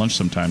stop to eat lunch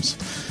sometimes.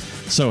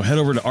 So head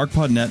over to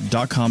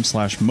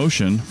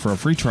arcpodnet.com/motion for a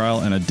free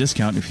trial and a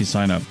discount if you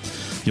sign up.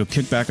 You'll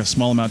kick back a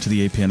small amount to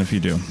the APN if you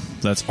do.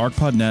 That's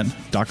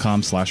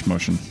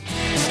arcpodnet.com/motion.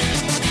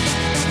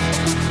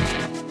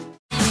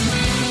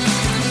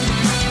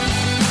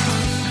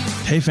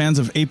 Hey fans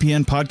of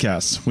APN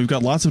podcasts, we've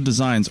got lots of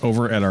designs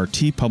over at our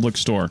TeePublic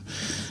store.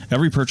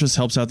 Every purchase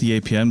helps out the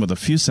APN with a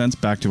few cents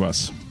back to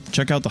us.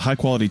 Check out the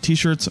high-quality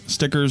t-shirts,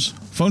 stickers,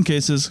 phone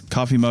cases,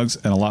 coffee mugs,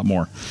 and a lot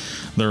more.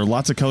 There are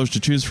lots of colors to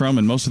choose from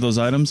in most of those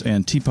items,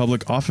 and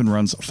TeePublic often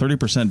runs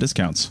 30%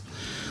 discounts.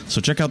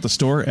 So check out the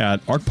store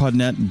at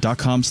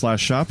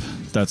arcpodnet.com/shop.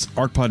 That's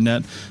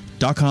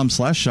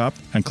arcpodnet.com/shop,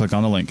 and click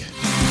on the link.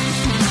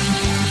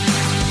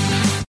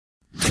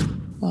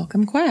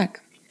 Welcome,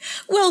 Quack.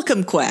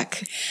 Welcome,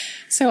 Quack.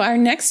 So our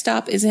next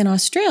stop is in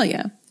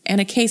Australia, and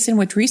a case in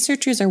which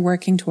researchers are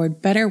working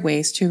toward better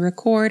ways to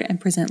record and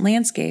present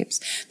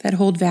landscapes that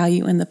hold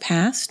value in the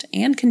past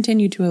and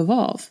continue to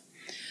evolve.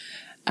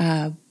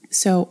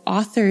 So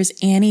authors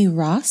Annie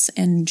Ross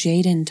and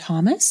Jaden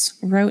Thomas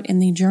wrote in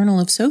the Journal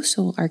of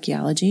Social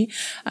Archaeology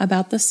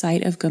about the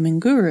site of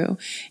Guminguru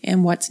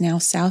in what's now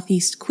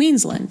southeast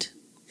Queensland.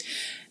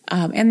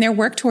 And their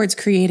work towards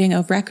creating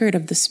a record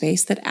of the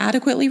space that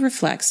adequately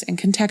reflects and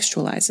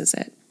contextualizes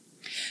it.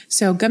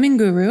 So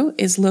Guminguru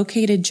is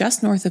located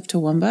just north of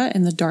Toowoomba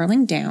in the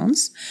Darling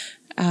Downs,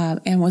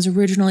 and was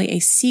originally a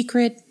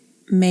secret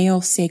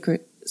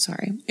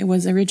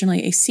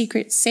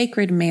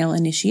sacred male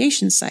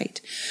initiation site.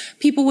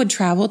 People would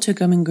travel to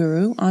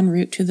Guminguru en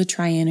route to the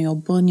triennial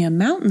Bunya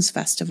Mountains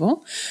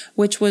Festival,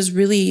 which was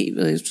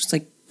just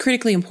like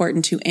critically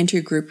important to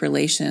intergroup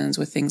relations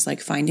with things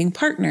like finding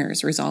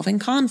partners, resolving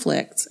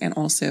conflicts, and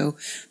also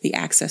the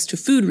access to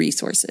food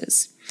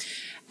resources.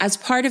 As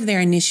part of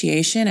their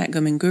initiation at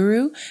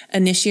Guminguru,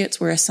 initiates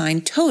were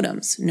assigned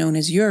totems known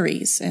as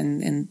yuris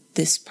in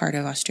this part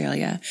of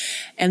Australia.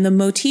 And the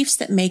motifs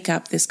that make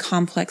up this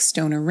complex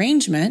stone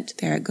arrangement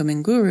there at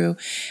Guminguru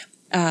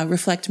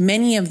reflect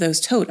many of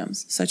those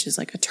totems, such as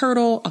like a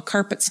turtle, a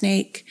carpet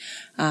snake,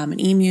 an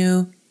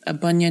emu, a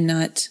bunya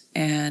nut,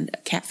 and a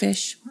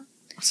catfish.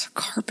 What's a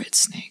carpet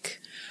snake?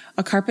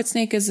 A carpet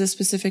snake is a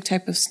specific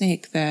type of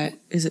snake that...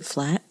 Is it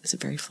flat? Is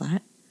it very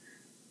flat?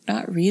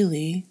 Not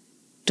really.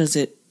 Does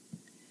it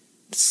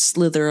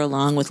slither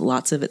along with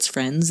lots of its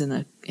friends in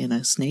a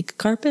snake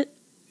carpet?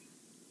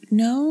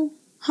 No.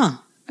 Huh.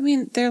 I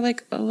mean, they're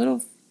like a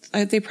little...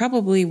 They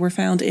probably were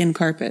found in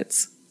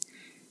carpets.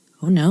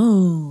 Oh,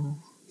 no.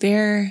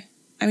 They're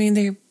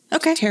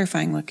okay.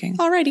 Terrifying looking.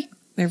 Alrighty.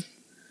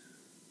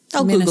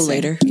 I'll menacing. Google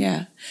later.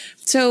 Yeah.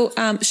 So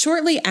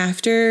shortly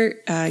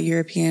after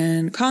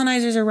European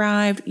colonizers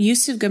arrived,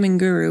 use of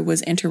Guminguru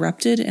was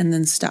interrupted and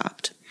then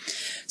stopped.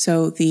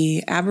 So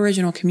the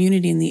Aboriginal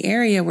community in the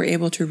area were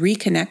able to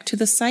reconnect to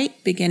the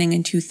site beginning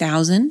in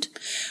 2000,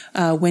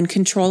 when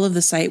control of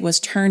the site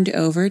was turned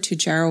over to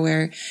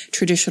Jarawar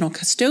traditional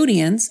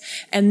custodians.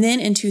 And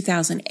then in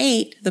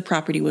 2008, the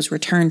property was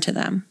returned to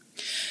them.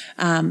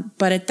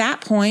 But at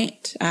that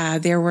point,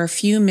 there were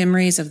few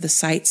memories of the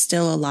site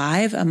still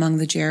alive among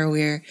the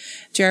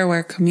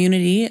Jarawar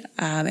community,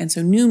 and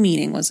so new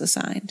meaning was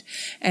assigned.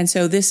 And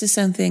so this is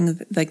something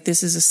like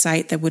this is a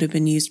site that would have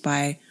been used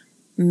by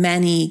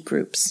many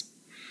groups.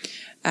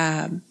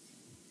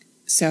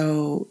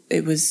 So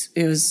it was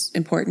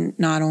important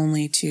not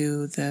only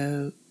to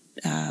the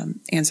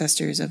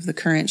ancestors of the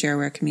current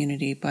Jarawar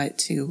community, but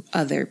to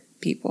other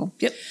people.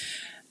 Yep.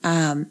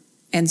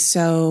 And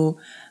so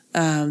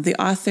the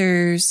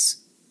authors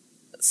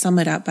sum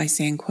it up by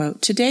saying,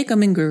 quote, "Today,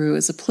 Guminguru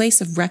is a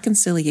place of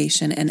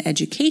reconciliation and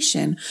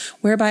education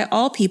whereby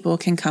all people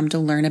can come to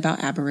learn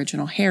about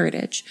Aboriginal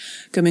heritage.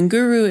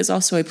 Guminguru is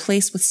also a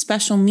place with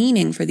special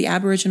meaning for the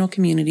Aboriginal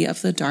community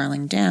of the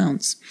Darling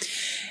Downs.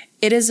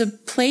 It is a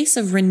place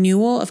of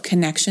renewal of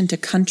connection to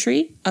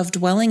country, of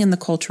dwelling in the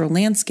cultural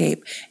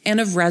landscape,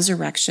 and of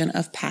resurrection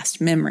of past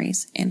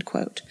memories," end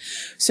quote.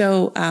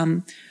 So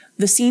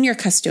the senior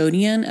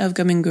custodian of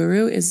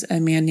Guminguru is a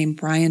man named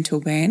Brian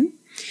Tobin.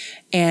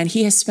 And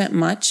he has spent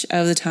much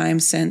of the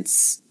time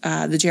since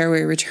the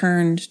Jarawar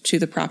returned to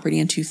the property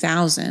in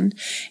 2000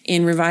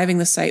 in reviving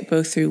the site,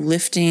 both through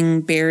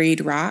lifting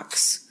buried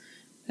rocks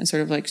and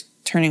sort of like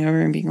turning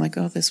over and being like,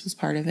 oh, this was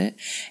part of it,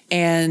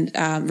 and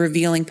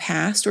revealing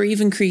past or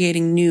even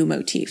creating new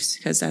motifs.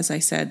 Because as I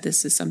said,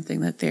 this is something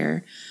that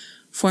they're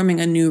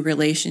forming a new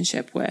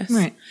relationship with.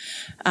 Right.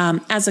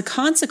 As a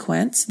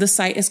consequence, the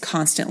site is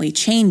constantly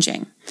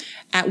changing.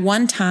 At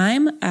one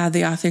time,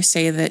 the authors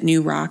say that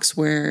new rocks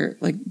were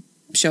like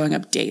showing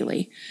up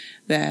daily.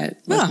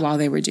 while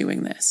they were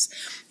doing this.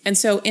 And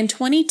so in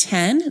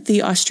 2010,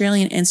 the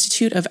Australian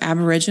Institute of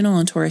Aboriginal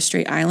and Torres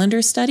Strait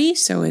Islander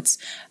Studies, so it's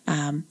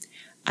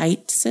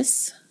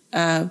ITSIS,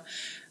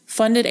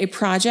 funded a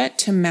project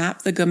to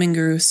map the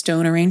Guminguru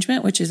stone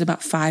arrangement, which is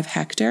about 5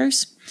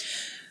 hectares.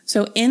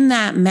 So in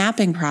that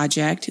mapping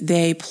project,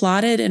 they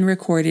plotted and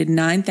recorded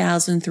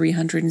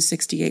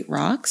 9,368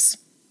 rocks.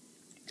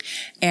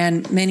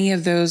 And many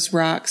of those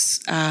rocks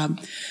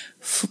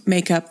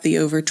make up the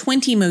over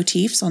 20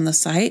 motifs on the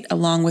site,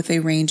 along with a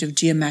range of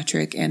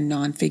geometric and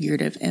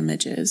non-figurative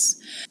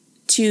images.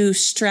 To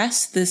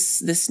stress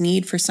this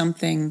need for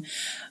something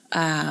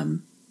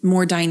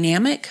more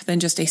dynamic than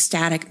just a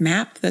static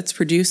map that's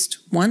produced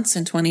once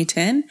in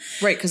 2010.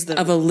 Right, because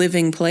of a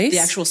living place. The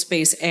actual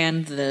space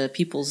and the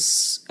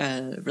people's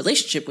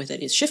relationship with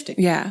it is shifting.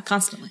 Yeah.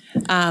 Constantly.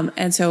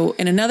 And so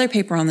in another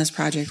paper on this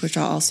project, which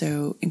I'll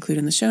also include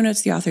in the show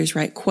notes, the authors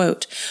write,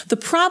 quote, "The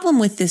problem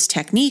with this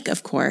technique,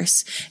 of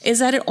course, is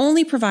that it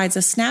only provides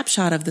a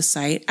snapshot of the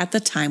site at the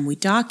time we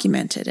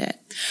documented it.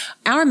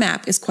 Our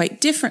map is quite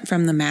different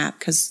from the map,"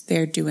 because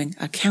they're doing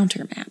a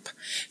counter map.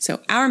 So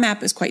our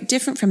map is quite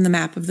different from the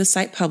map of the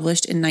site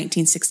published in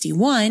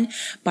 1961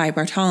 by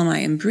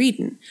Bartholomew and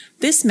Breeden.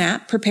 This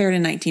map, prepared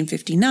in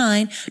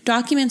 1959,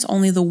 documents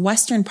only the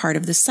western part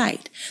of the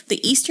site.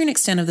 The eastern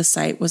extent of the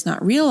site was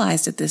not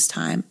realized at this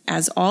time,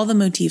 as all the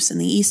motifs in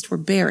the east were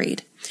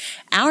buried.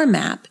 Our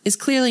map is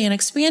clearly an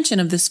expansion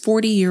of this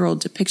 40-year-old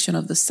depiction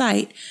of the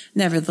site.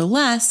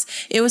 Nevertheless,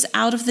 it was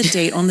out of the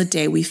date on the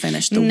day we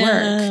finished the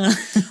work.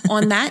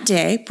 On that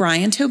day,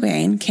 Brian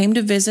Tobin came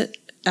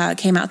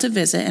out to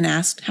visit and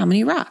asked how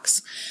many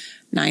rocks.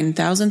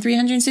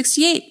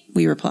 9,368,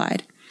 we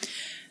replied.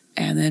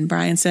 And then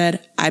Brian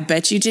said, "I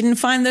bet you didn't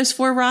find those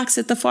 4 rocks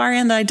at the far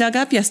end that I dug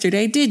up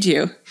yesterday, did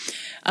you?"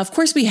 Of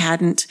course we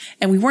hadn't,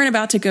 and we weren't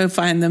about to go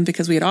find them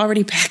because we had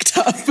already packed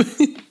up.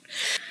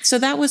 So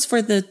that was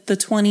for the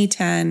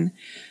 2010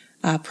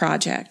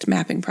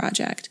 mapping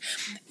project.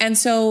 And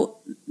so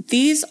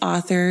these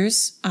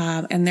authors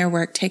and their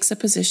work takes a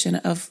position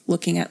of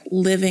looking at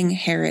living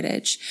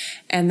heritage,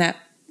 and that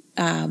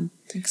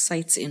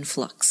sites in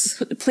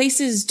flux.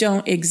 Places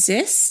don't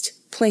exist,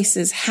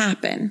 places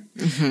happen.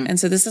 Mm-hmm. And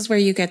so this is where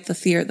you get the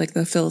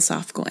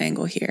philosophical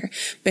angle here.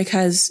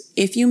 Because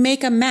if you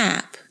make a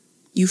map,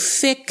 you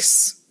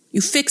fix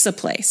a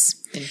place.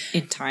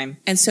 In time.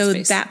 And so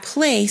that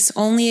place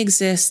only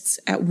exists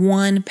at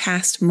one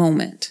past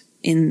moment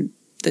in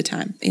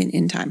time.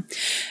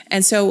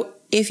 And so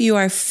if you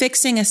are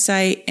fixing a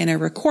site in a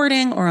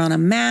recording or on a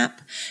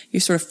map,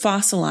 you're sort of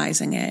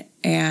fossilizing it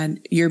and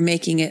you're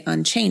making it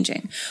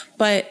unchanging.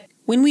 But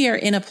when we are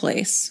in a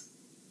place,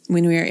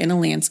 when we are in a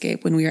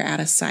landscape, when we are at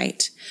a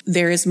site,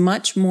 there is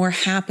much more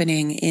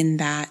happening in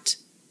that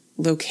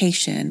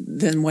location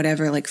than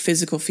whatever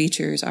physical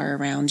features are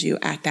around you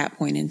at that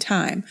point in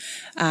time.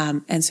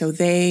 And so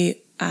the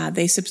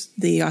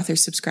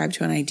authors subscribe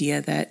to an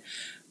idea that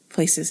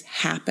places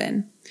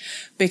happen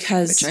which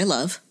I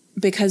love.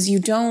 Because you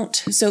don't,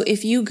 so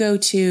if you go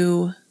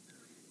to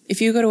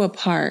a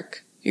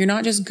park, you're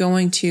not just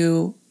going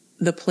to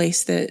the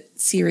place that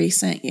Siri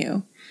sent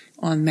you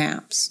on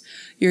maps.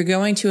 You're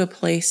going to a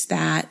place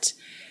that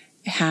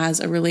has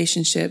a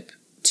relationship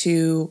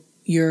to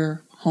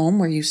your home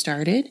where you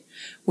started,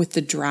 with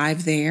the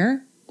drive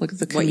there, like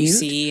the commute. What you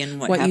see and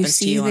what happens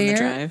to you on the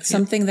drive.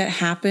 Something that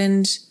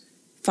happened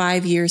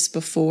 5 years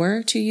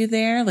before to you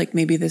there. Like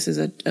maybe this is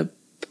a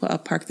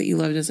park that you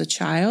loved as a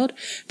child.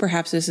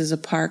 Perhaps this is a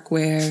park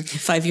where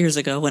 5 years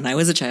ago when I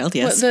was a child,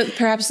 yes.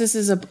 Perhaps this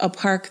is a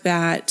park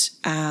that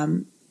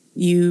some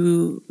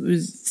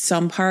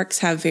parks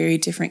have very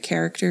different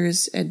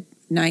characters at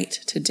night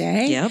to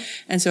day. Yep.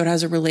 And so it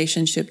has a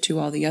relationship to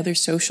all the other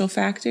social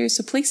factors.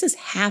 So places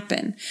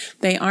happen.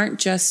 They aren't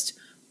just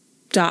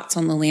dots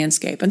on the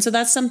landscape. And so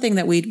that's something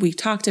that we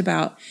talked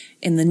about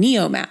in the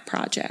NeoMap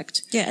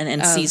project. Yeah,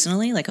 and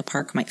seasonally, like a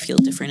park might feel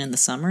different in the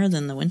summer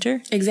than the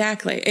winter.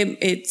 Exactly.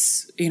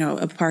 It's,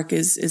 a park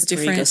is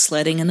different. Where you go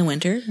sledding in the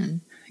winter.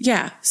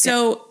 Yeah.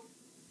 So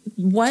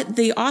what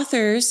the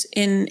authors,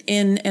 in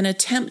an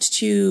attempt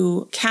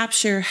to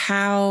capture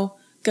how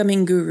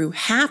Guminguru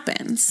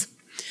happens,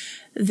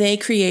 they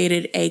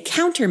created a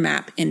counter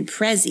map in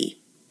Prezi.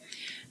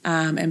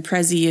 And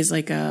Prezi is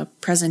like a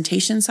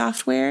presentation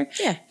software.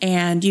 Yeah.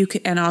 And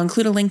I'll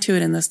include a link to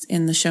it in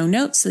the show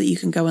notes so that you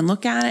can go and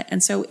look at it.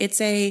 And so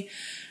it's a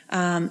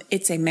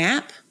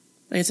map.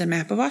 It's a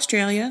map of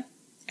Australia.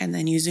 And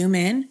then you zoom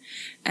in,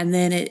 and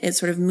then it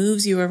sort of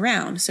moves you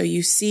around. So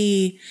you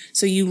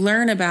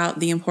learn about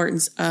the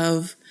importance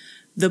of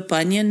the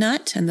bunya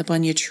nut and the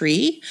bunya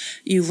tree.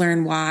 You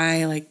learn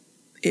why,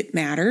 it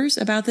matters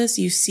about this.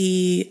 You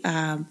see,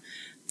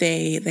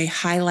 they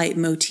highlight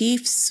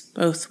motifs,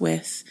 both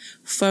with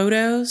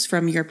photos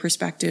from your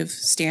perspective,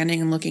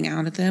 standing and looking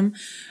out at them,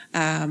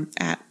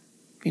 at,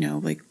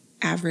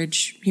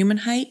 average human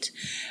height.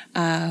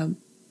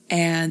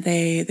 And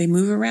they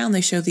move around.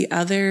 They show the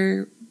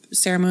other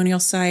ceremonial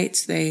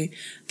sites. They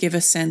give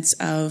a sense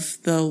of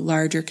the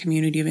larger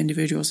community of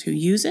individuals who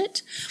use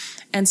it.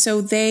 And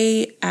so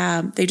they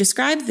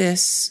describe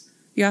this,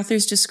 the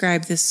authors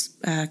describe this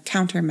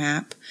counter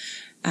map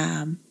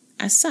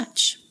as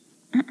such.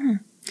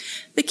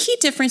 The key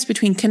difference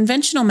between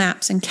conventional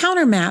maps and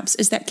counter maps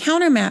is that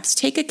counter maps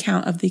take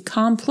account of the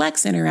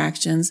complex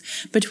interactions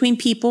between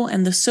people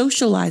and the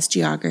socialized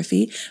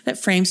geography that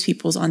frames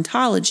people's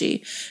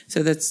ontology.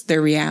 So that's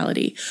their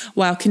reality,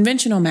 while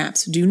conventional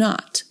maps do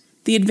not.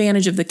 The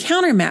advantage of the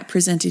counter map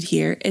presented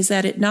here is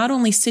that it not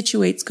only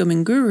situates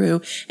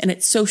Gumenguru in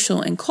its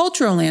social and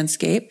cultural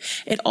landscape,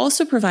 it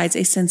also provides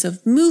a sense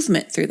of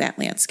movement through that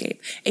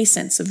landscape, a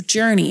sense of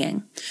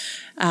journeying.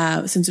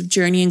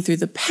 Through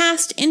the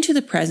past into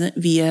the present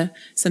via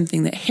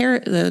something that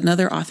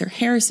another author,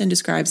 Harrison,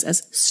 describes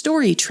as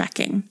story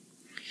trekking,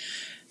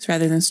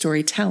 rather than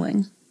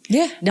storytelling.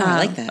 Yeah, no, I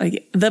like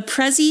that. The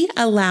Prezi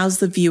allows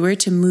the viewer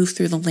to move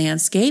through the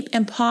landscape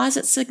and pause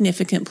at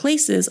significant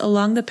places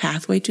along the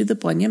pathway to the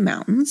Bunya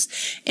Mountains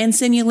in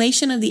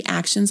simulation of the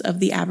actions of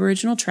the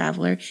Aboriginal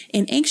traveler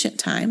in ancient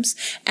times,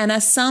 and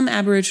as some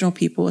Aboriginal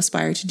people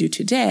aspire to do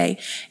today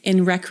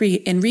in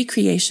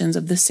recreations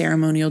of the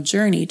ceremonial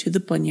journey to the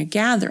Bunya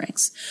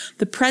gatherings.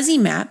 The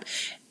Prezi map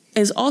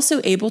is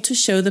also able to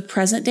show the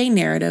present-day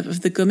narrative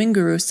of the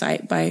Gumenguru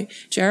site by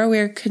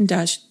Jarawir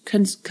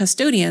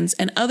custodians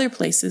and other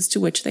places to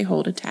which they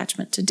hold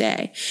attachment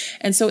today.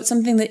 And so it's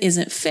something that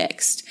isn't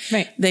fixed.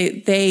 Right.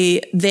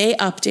 They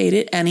update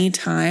it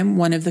anytime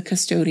one of the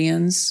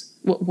custodians,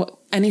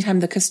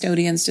 anytime the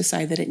custodians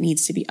decide that it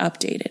needs to be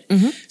updated.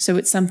 Mm-hmm. So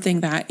it's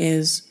something that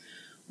is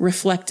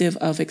reflective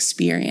of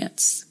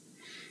experience.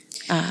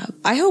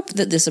 I hope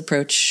that this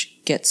approach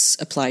gets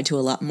applied to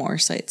a lot more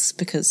sites,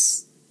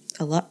 because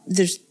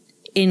there's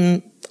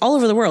all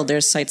over the world,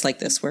 there's sites like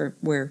this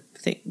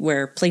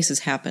where places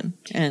happen.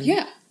 And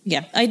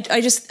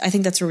I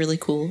think that's a really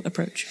cool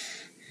approach.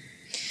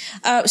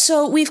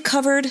 So we've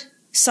covered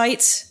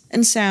sights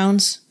and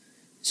sounds.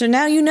 So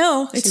now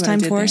it's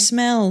time for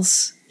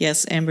smells.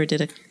 Yes, Amber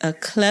did a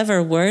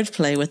clever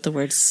wordplay with the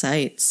word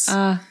sights.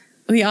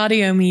 The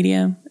audio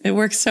medium. It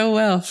works so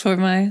well for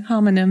my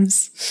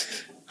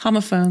homophones.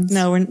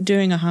 No, we're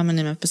doing a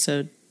homonym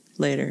episode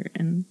later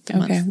in the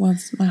month. Okay, well,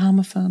 it's my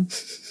homophone.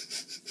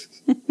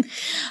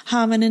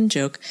 Hominin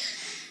joke.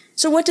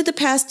 So what did the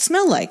past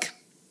smell like?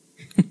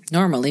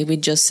 Normally,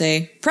 we'd just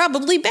say,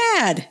 probably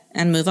bad,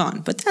 and move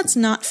on. But that's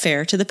not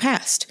fair to the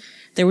past.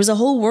 There was a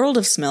whole world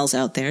of smells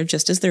out there,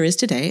 just as there is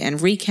today,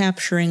 and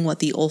recapturing what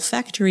the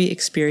olfactory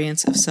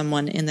experience of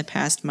someone in the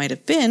past might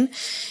have been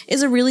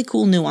is a really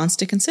cool nuance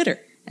to consider.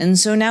 And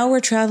so now we're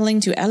traveling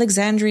to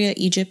Alexandria,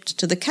 Egypt,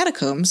 to the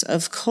catacombs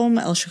of Qom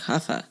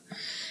el-Shukhafa.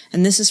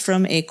 And this is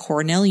from a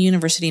Cornell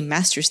University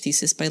master's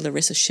thesis by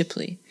Larissa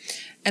Shipley.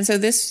 And so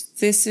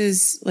this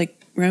is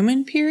like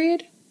Roman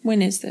period?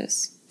 When is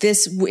this?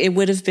 It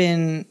would have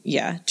been,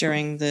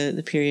 during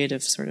the period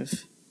of sort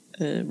of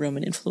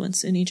Roman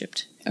influence in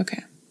Egypt.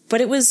 Okay.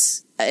 But it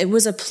was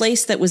a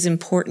place that was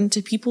important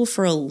to people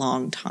for a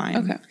long time.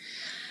 Okay.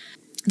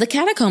 The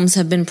catacombs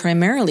have been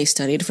primarily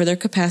studied for their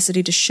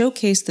capacity to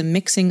showcase the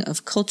mixing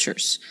of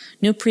cultures.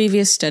 No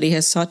previous study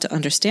has sought to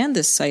understand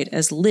this site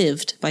as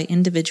lived by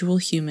individual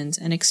humans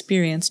and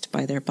experienced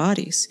by their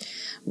bodies.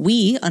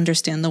 We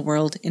understand the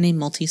world in a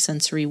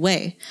multisensory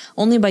way.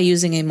 Only by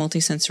using a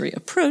multisensory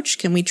approach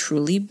can we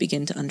truly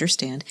begin to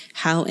understand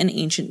how an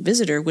ancient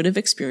visitor would have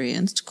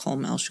experienced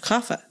Qom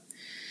el-Shukhafa.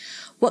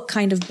 What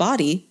kind of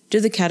body do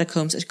the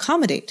catacombs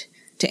accommodate?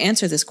 To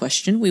answer this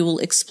question, we will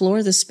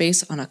explore the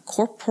space on a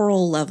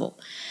corporal level.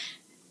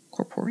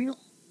 Corporeal?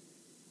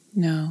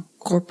 No.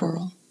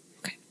 Corporal.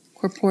 Okay.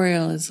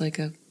 Corporeal is like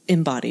a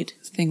embodied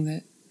thing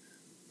that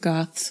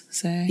goths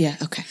say. Yeah,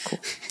 okay, cool.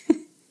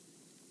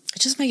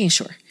 Just making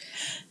sure.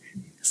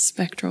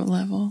 Spectral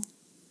level.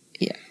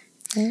 Yeah.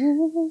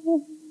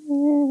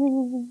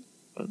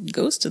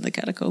 Ghost in the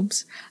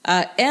catacombs.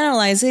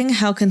 Analyzing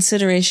how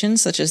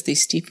considerations such as the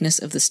steepness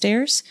of the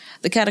stairs,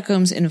 the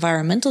catacombs'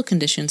 environmental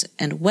conditions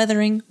and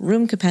weathering,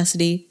 room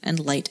capacity, and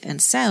light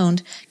and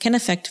sound can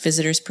affect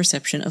visitors'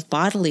 perception of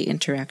bodily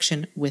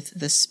interaction with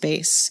the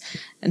space.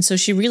 And so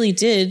she really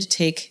did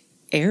take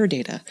air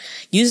data.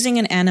 Using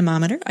an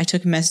anemometer, I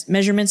took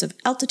measurements of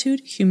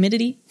altitude,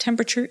 humidity,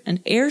 temperature,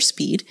 and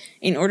airspeed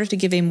in order to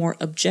give a more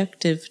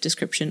objective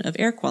description of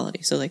air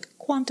quality. So like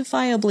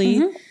quantifiably...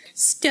 Mm-hmm.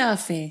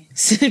 Stuffy.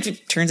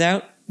 Turns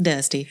out,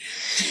 dusty.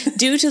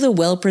 Due to the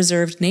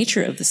well-preserved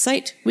nature of the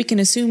site, we can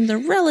assume the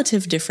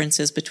relative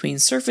differences between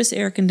surface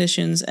air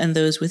conditions and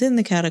those within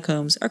the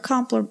catacombs are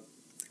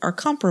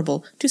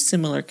comparable to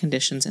similar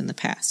conditions in the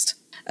past.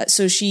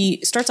 So she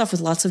starts off with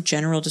lots of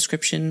general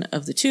description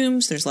of the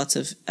tombs. There's lots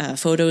of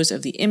photos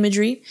of the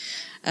imagery.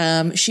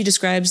 She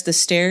describes the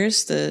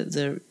stairs,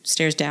 the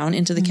stairs down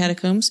into the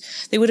catacombs.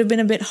 They would have been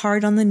a bit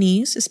hard on the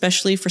knees,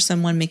 especially for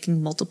someone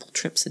making multiple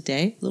trips a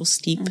day, a little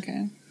steep.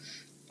 Okay.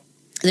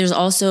 There's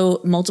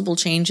also multiple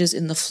changes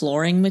in the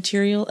flooring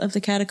material of the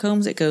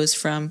catacombs. It goes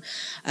from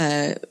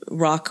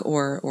rock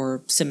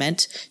or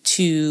cement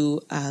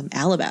to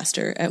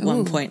alabaster at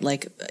one point,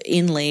 like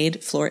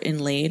floor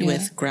inlaid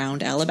with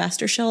ground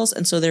alabaster shells.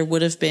 And so there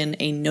would have been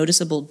a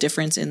noticeable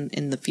difference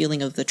in the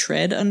feeling of the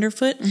tread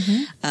underfoot.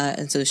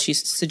 And so she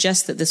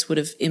suggests that this would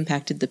have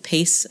impacted the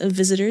pace of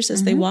visitors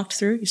as they walked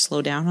through. You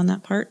slow down on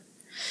that part.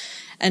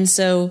 And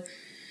so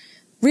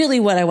really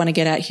what I want to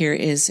get at here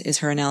is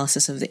her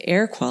analysis of the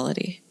air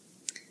quality.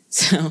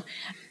 So,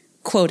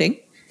 quoting,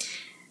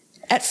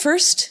 "At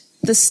first,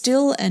 the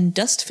still and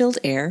dust-filled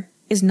air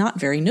is not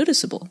very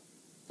noticeable.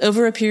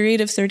 Over a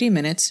period of 30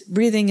 minutes,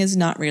 breathing is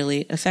not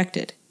really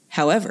affected.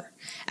 However,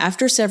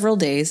 after several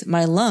days,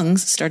 my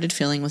lungs started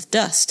filling with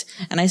dust,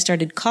 and I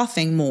started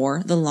coughing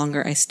more the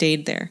longer I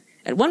stayed there.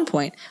 At one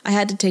point, I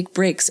had to take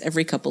breaks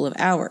every couple of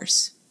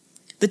hours.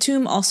 The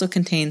tomb also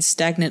contains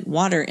stagnant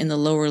water in the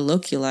lower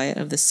loculi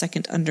of the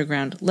second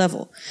underground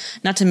level,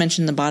 not to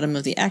mention the bottom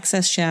of the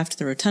access shaft,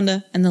 the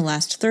rotunda, and the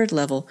last third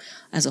level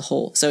as a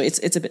whole." So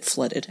it's a bit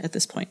flooded at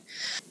this point.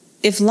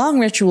 "If long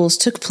rituals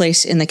took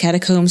place in the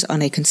catacombs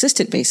on a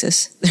consistent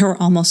basis, there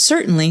were almost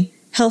certainly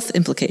health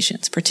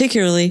implications,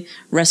 particularly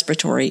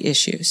respiratory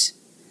issues."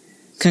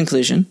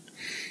 Conclusion.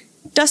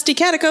 Dusty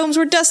catacombs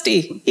were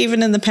dusty,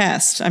 even in the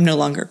past. I'm no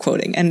longer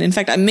quoting. And in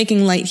fact, I'm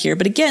making light here.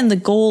 But again, the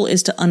goal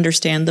is to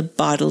understand the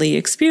bodily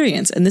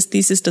experience. And this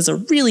thesis does a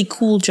really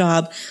cool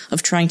job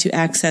of trying to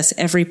access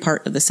every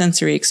part of the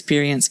sensory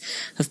experience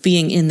of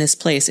being in this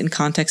place in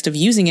context of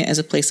using it as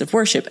a place of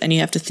worship. And you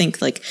have to think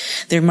like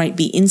there might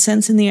be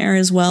incense in the air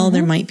as well.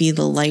 There might be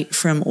the light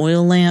from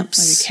oil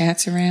lamps. Like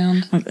cats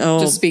around.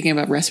 Oh. Just speaking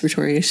about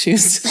respiratory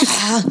issues.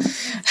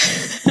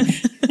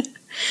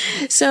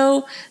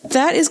 So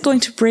that is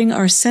going to bring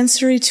our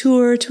sensory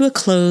tour to a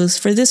close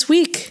for this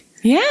week.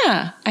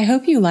 Yeah. I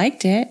hope you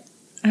liked it.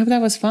 I hope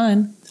that was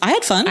fun. I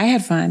had fun. I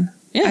had fun.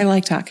 Yeah. I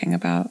like talking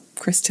about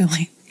Chris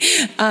Tilley.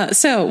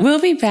 So we'll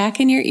be back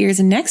in your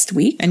ears next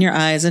week. And your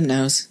eyes and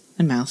nose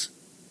and mouth.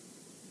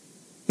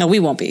 No, we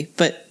won't be,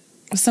 but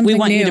something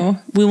new.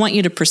 We want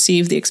you to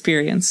perceive the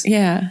experience.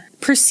 Yeah.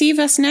 Perceive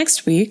us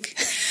next week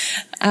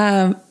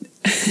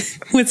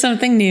with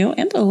something new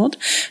and old,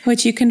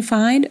 which you can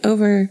find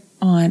over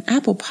on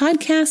Apple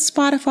Podcasts,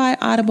 Spotify,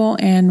 Audible,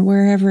 and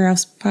wherever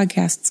else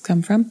podcasts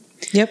come from.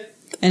 Yep.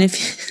 And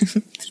if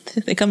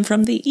they come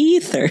from the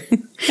ether.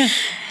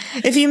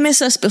 If you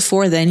miss us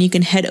before then, you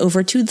can head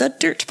over to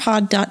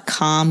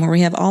thedirtpod.com where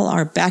we have all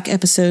our back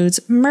episodes,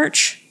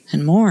 merch,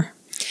 and more.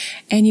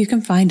 And you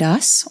can find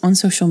us on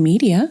social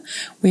media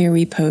where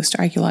we post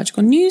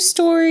archaeological news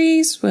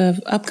stories of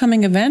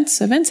upcoming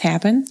events. Events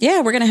happen. Yeah,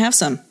 we're going to have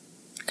some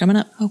coming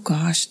up. Oh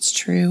gosh, it's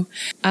true.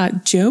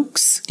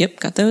 Jokes. Yep,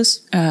 got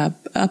those.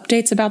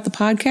 Updates about the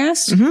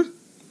podcast.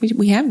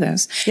 We have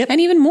those. Yep. And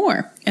even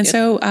more. And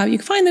so you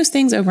can find those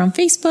things over on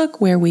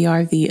Facebook where we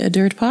are the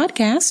Dirt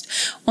Podcast.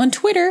 On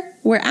Twitter,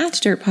 we're at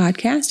Dirt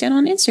Podcast. And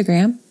on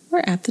Instagram,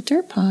 we're at the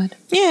Dirt Pod.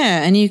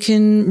 Yeah, and you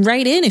can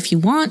write in if you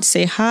want,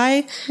 say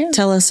hi,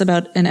 tell us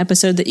about an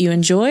episode that you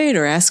enjoyed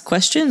or ask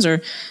questions,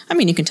 or, I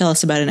mean, you can tell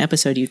us about an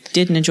episode you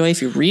didn't enjoy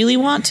if you really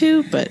want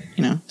to, but,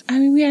 you know. I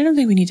mean, I don't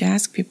think we need to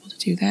ask people to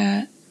do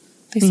that.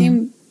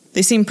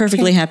 They seem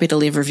perfectly happy to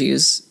leave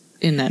reviews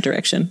in that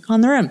direction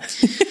on their own.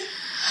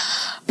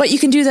 But you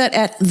can do that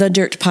at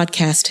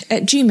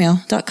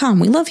thedirtpodcast@gmail.com.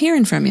 We love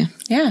hearing from you.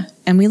 Yeah.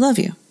 And we love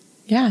you.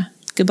 Yeah.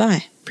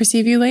 Goodbye.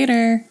 Perceive you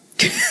later.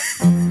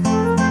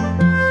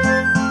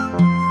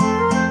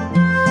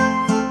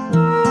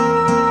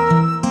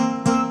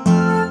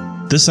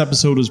 This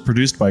episode was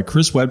produced by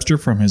Chris Webster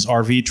from his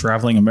RV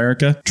Traveling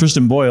America,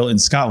 Tristan Boyle in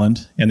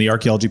Scotland, and the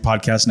Archaeology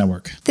Podcast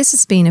Network. This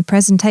has been a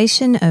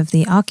presentation of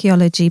the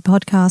Archaeology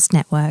Podcast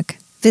Network.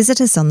 Visit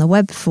us on the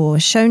web for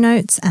show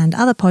notes and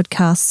other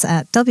podcasts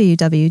at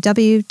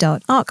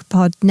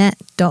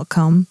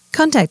www.archpodnet.com.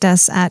 Contact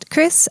us at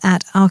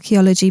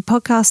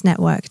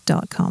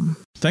chris@archaeologypodcastnetwork.com.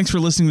 Thanks for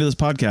listening to this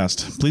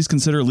podcast. Please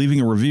consider leaving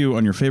a review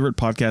on your favorite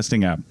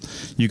podcasting app.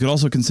 You could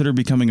also consider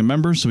becoming a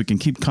member so we can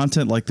keep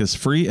content like this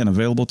free and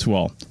available to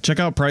all. Check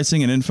out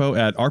pricing and info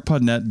at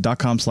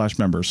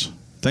archpodnet.com/members.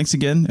 Thanks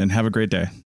again and have a great day.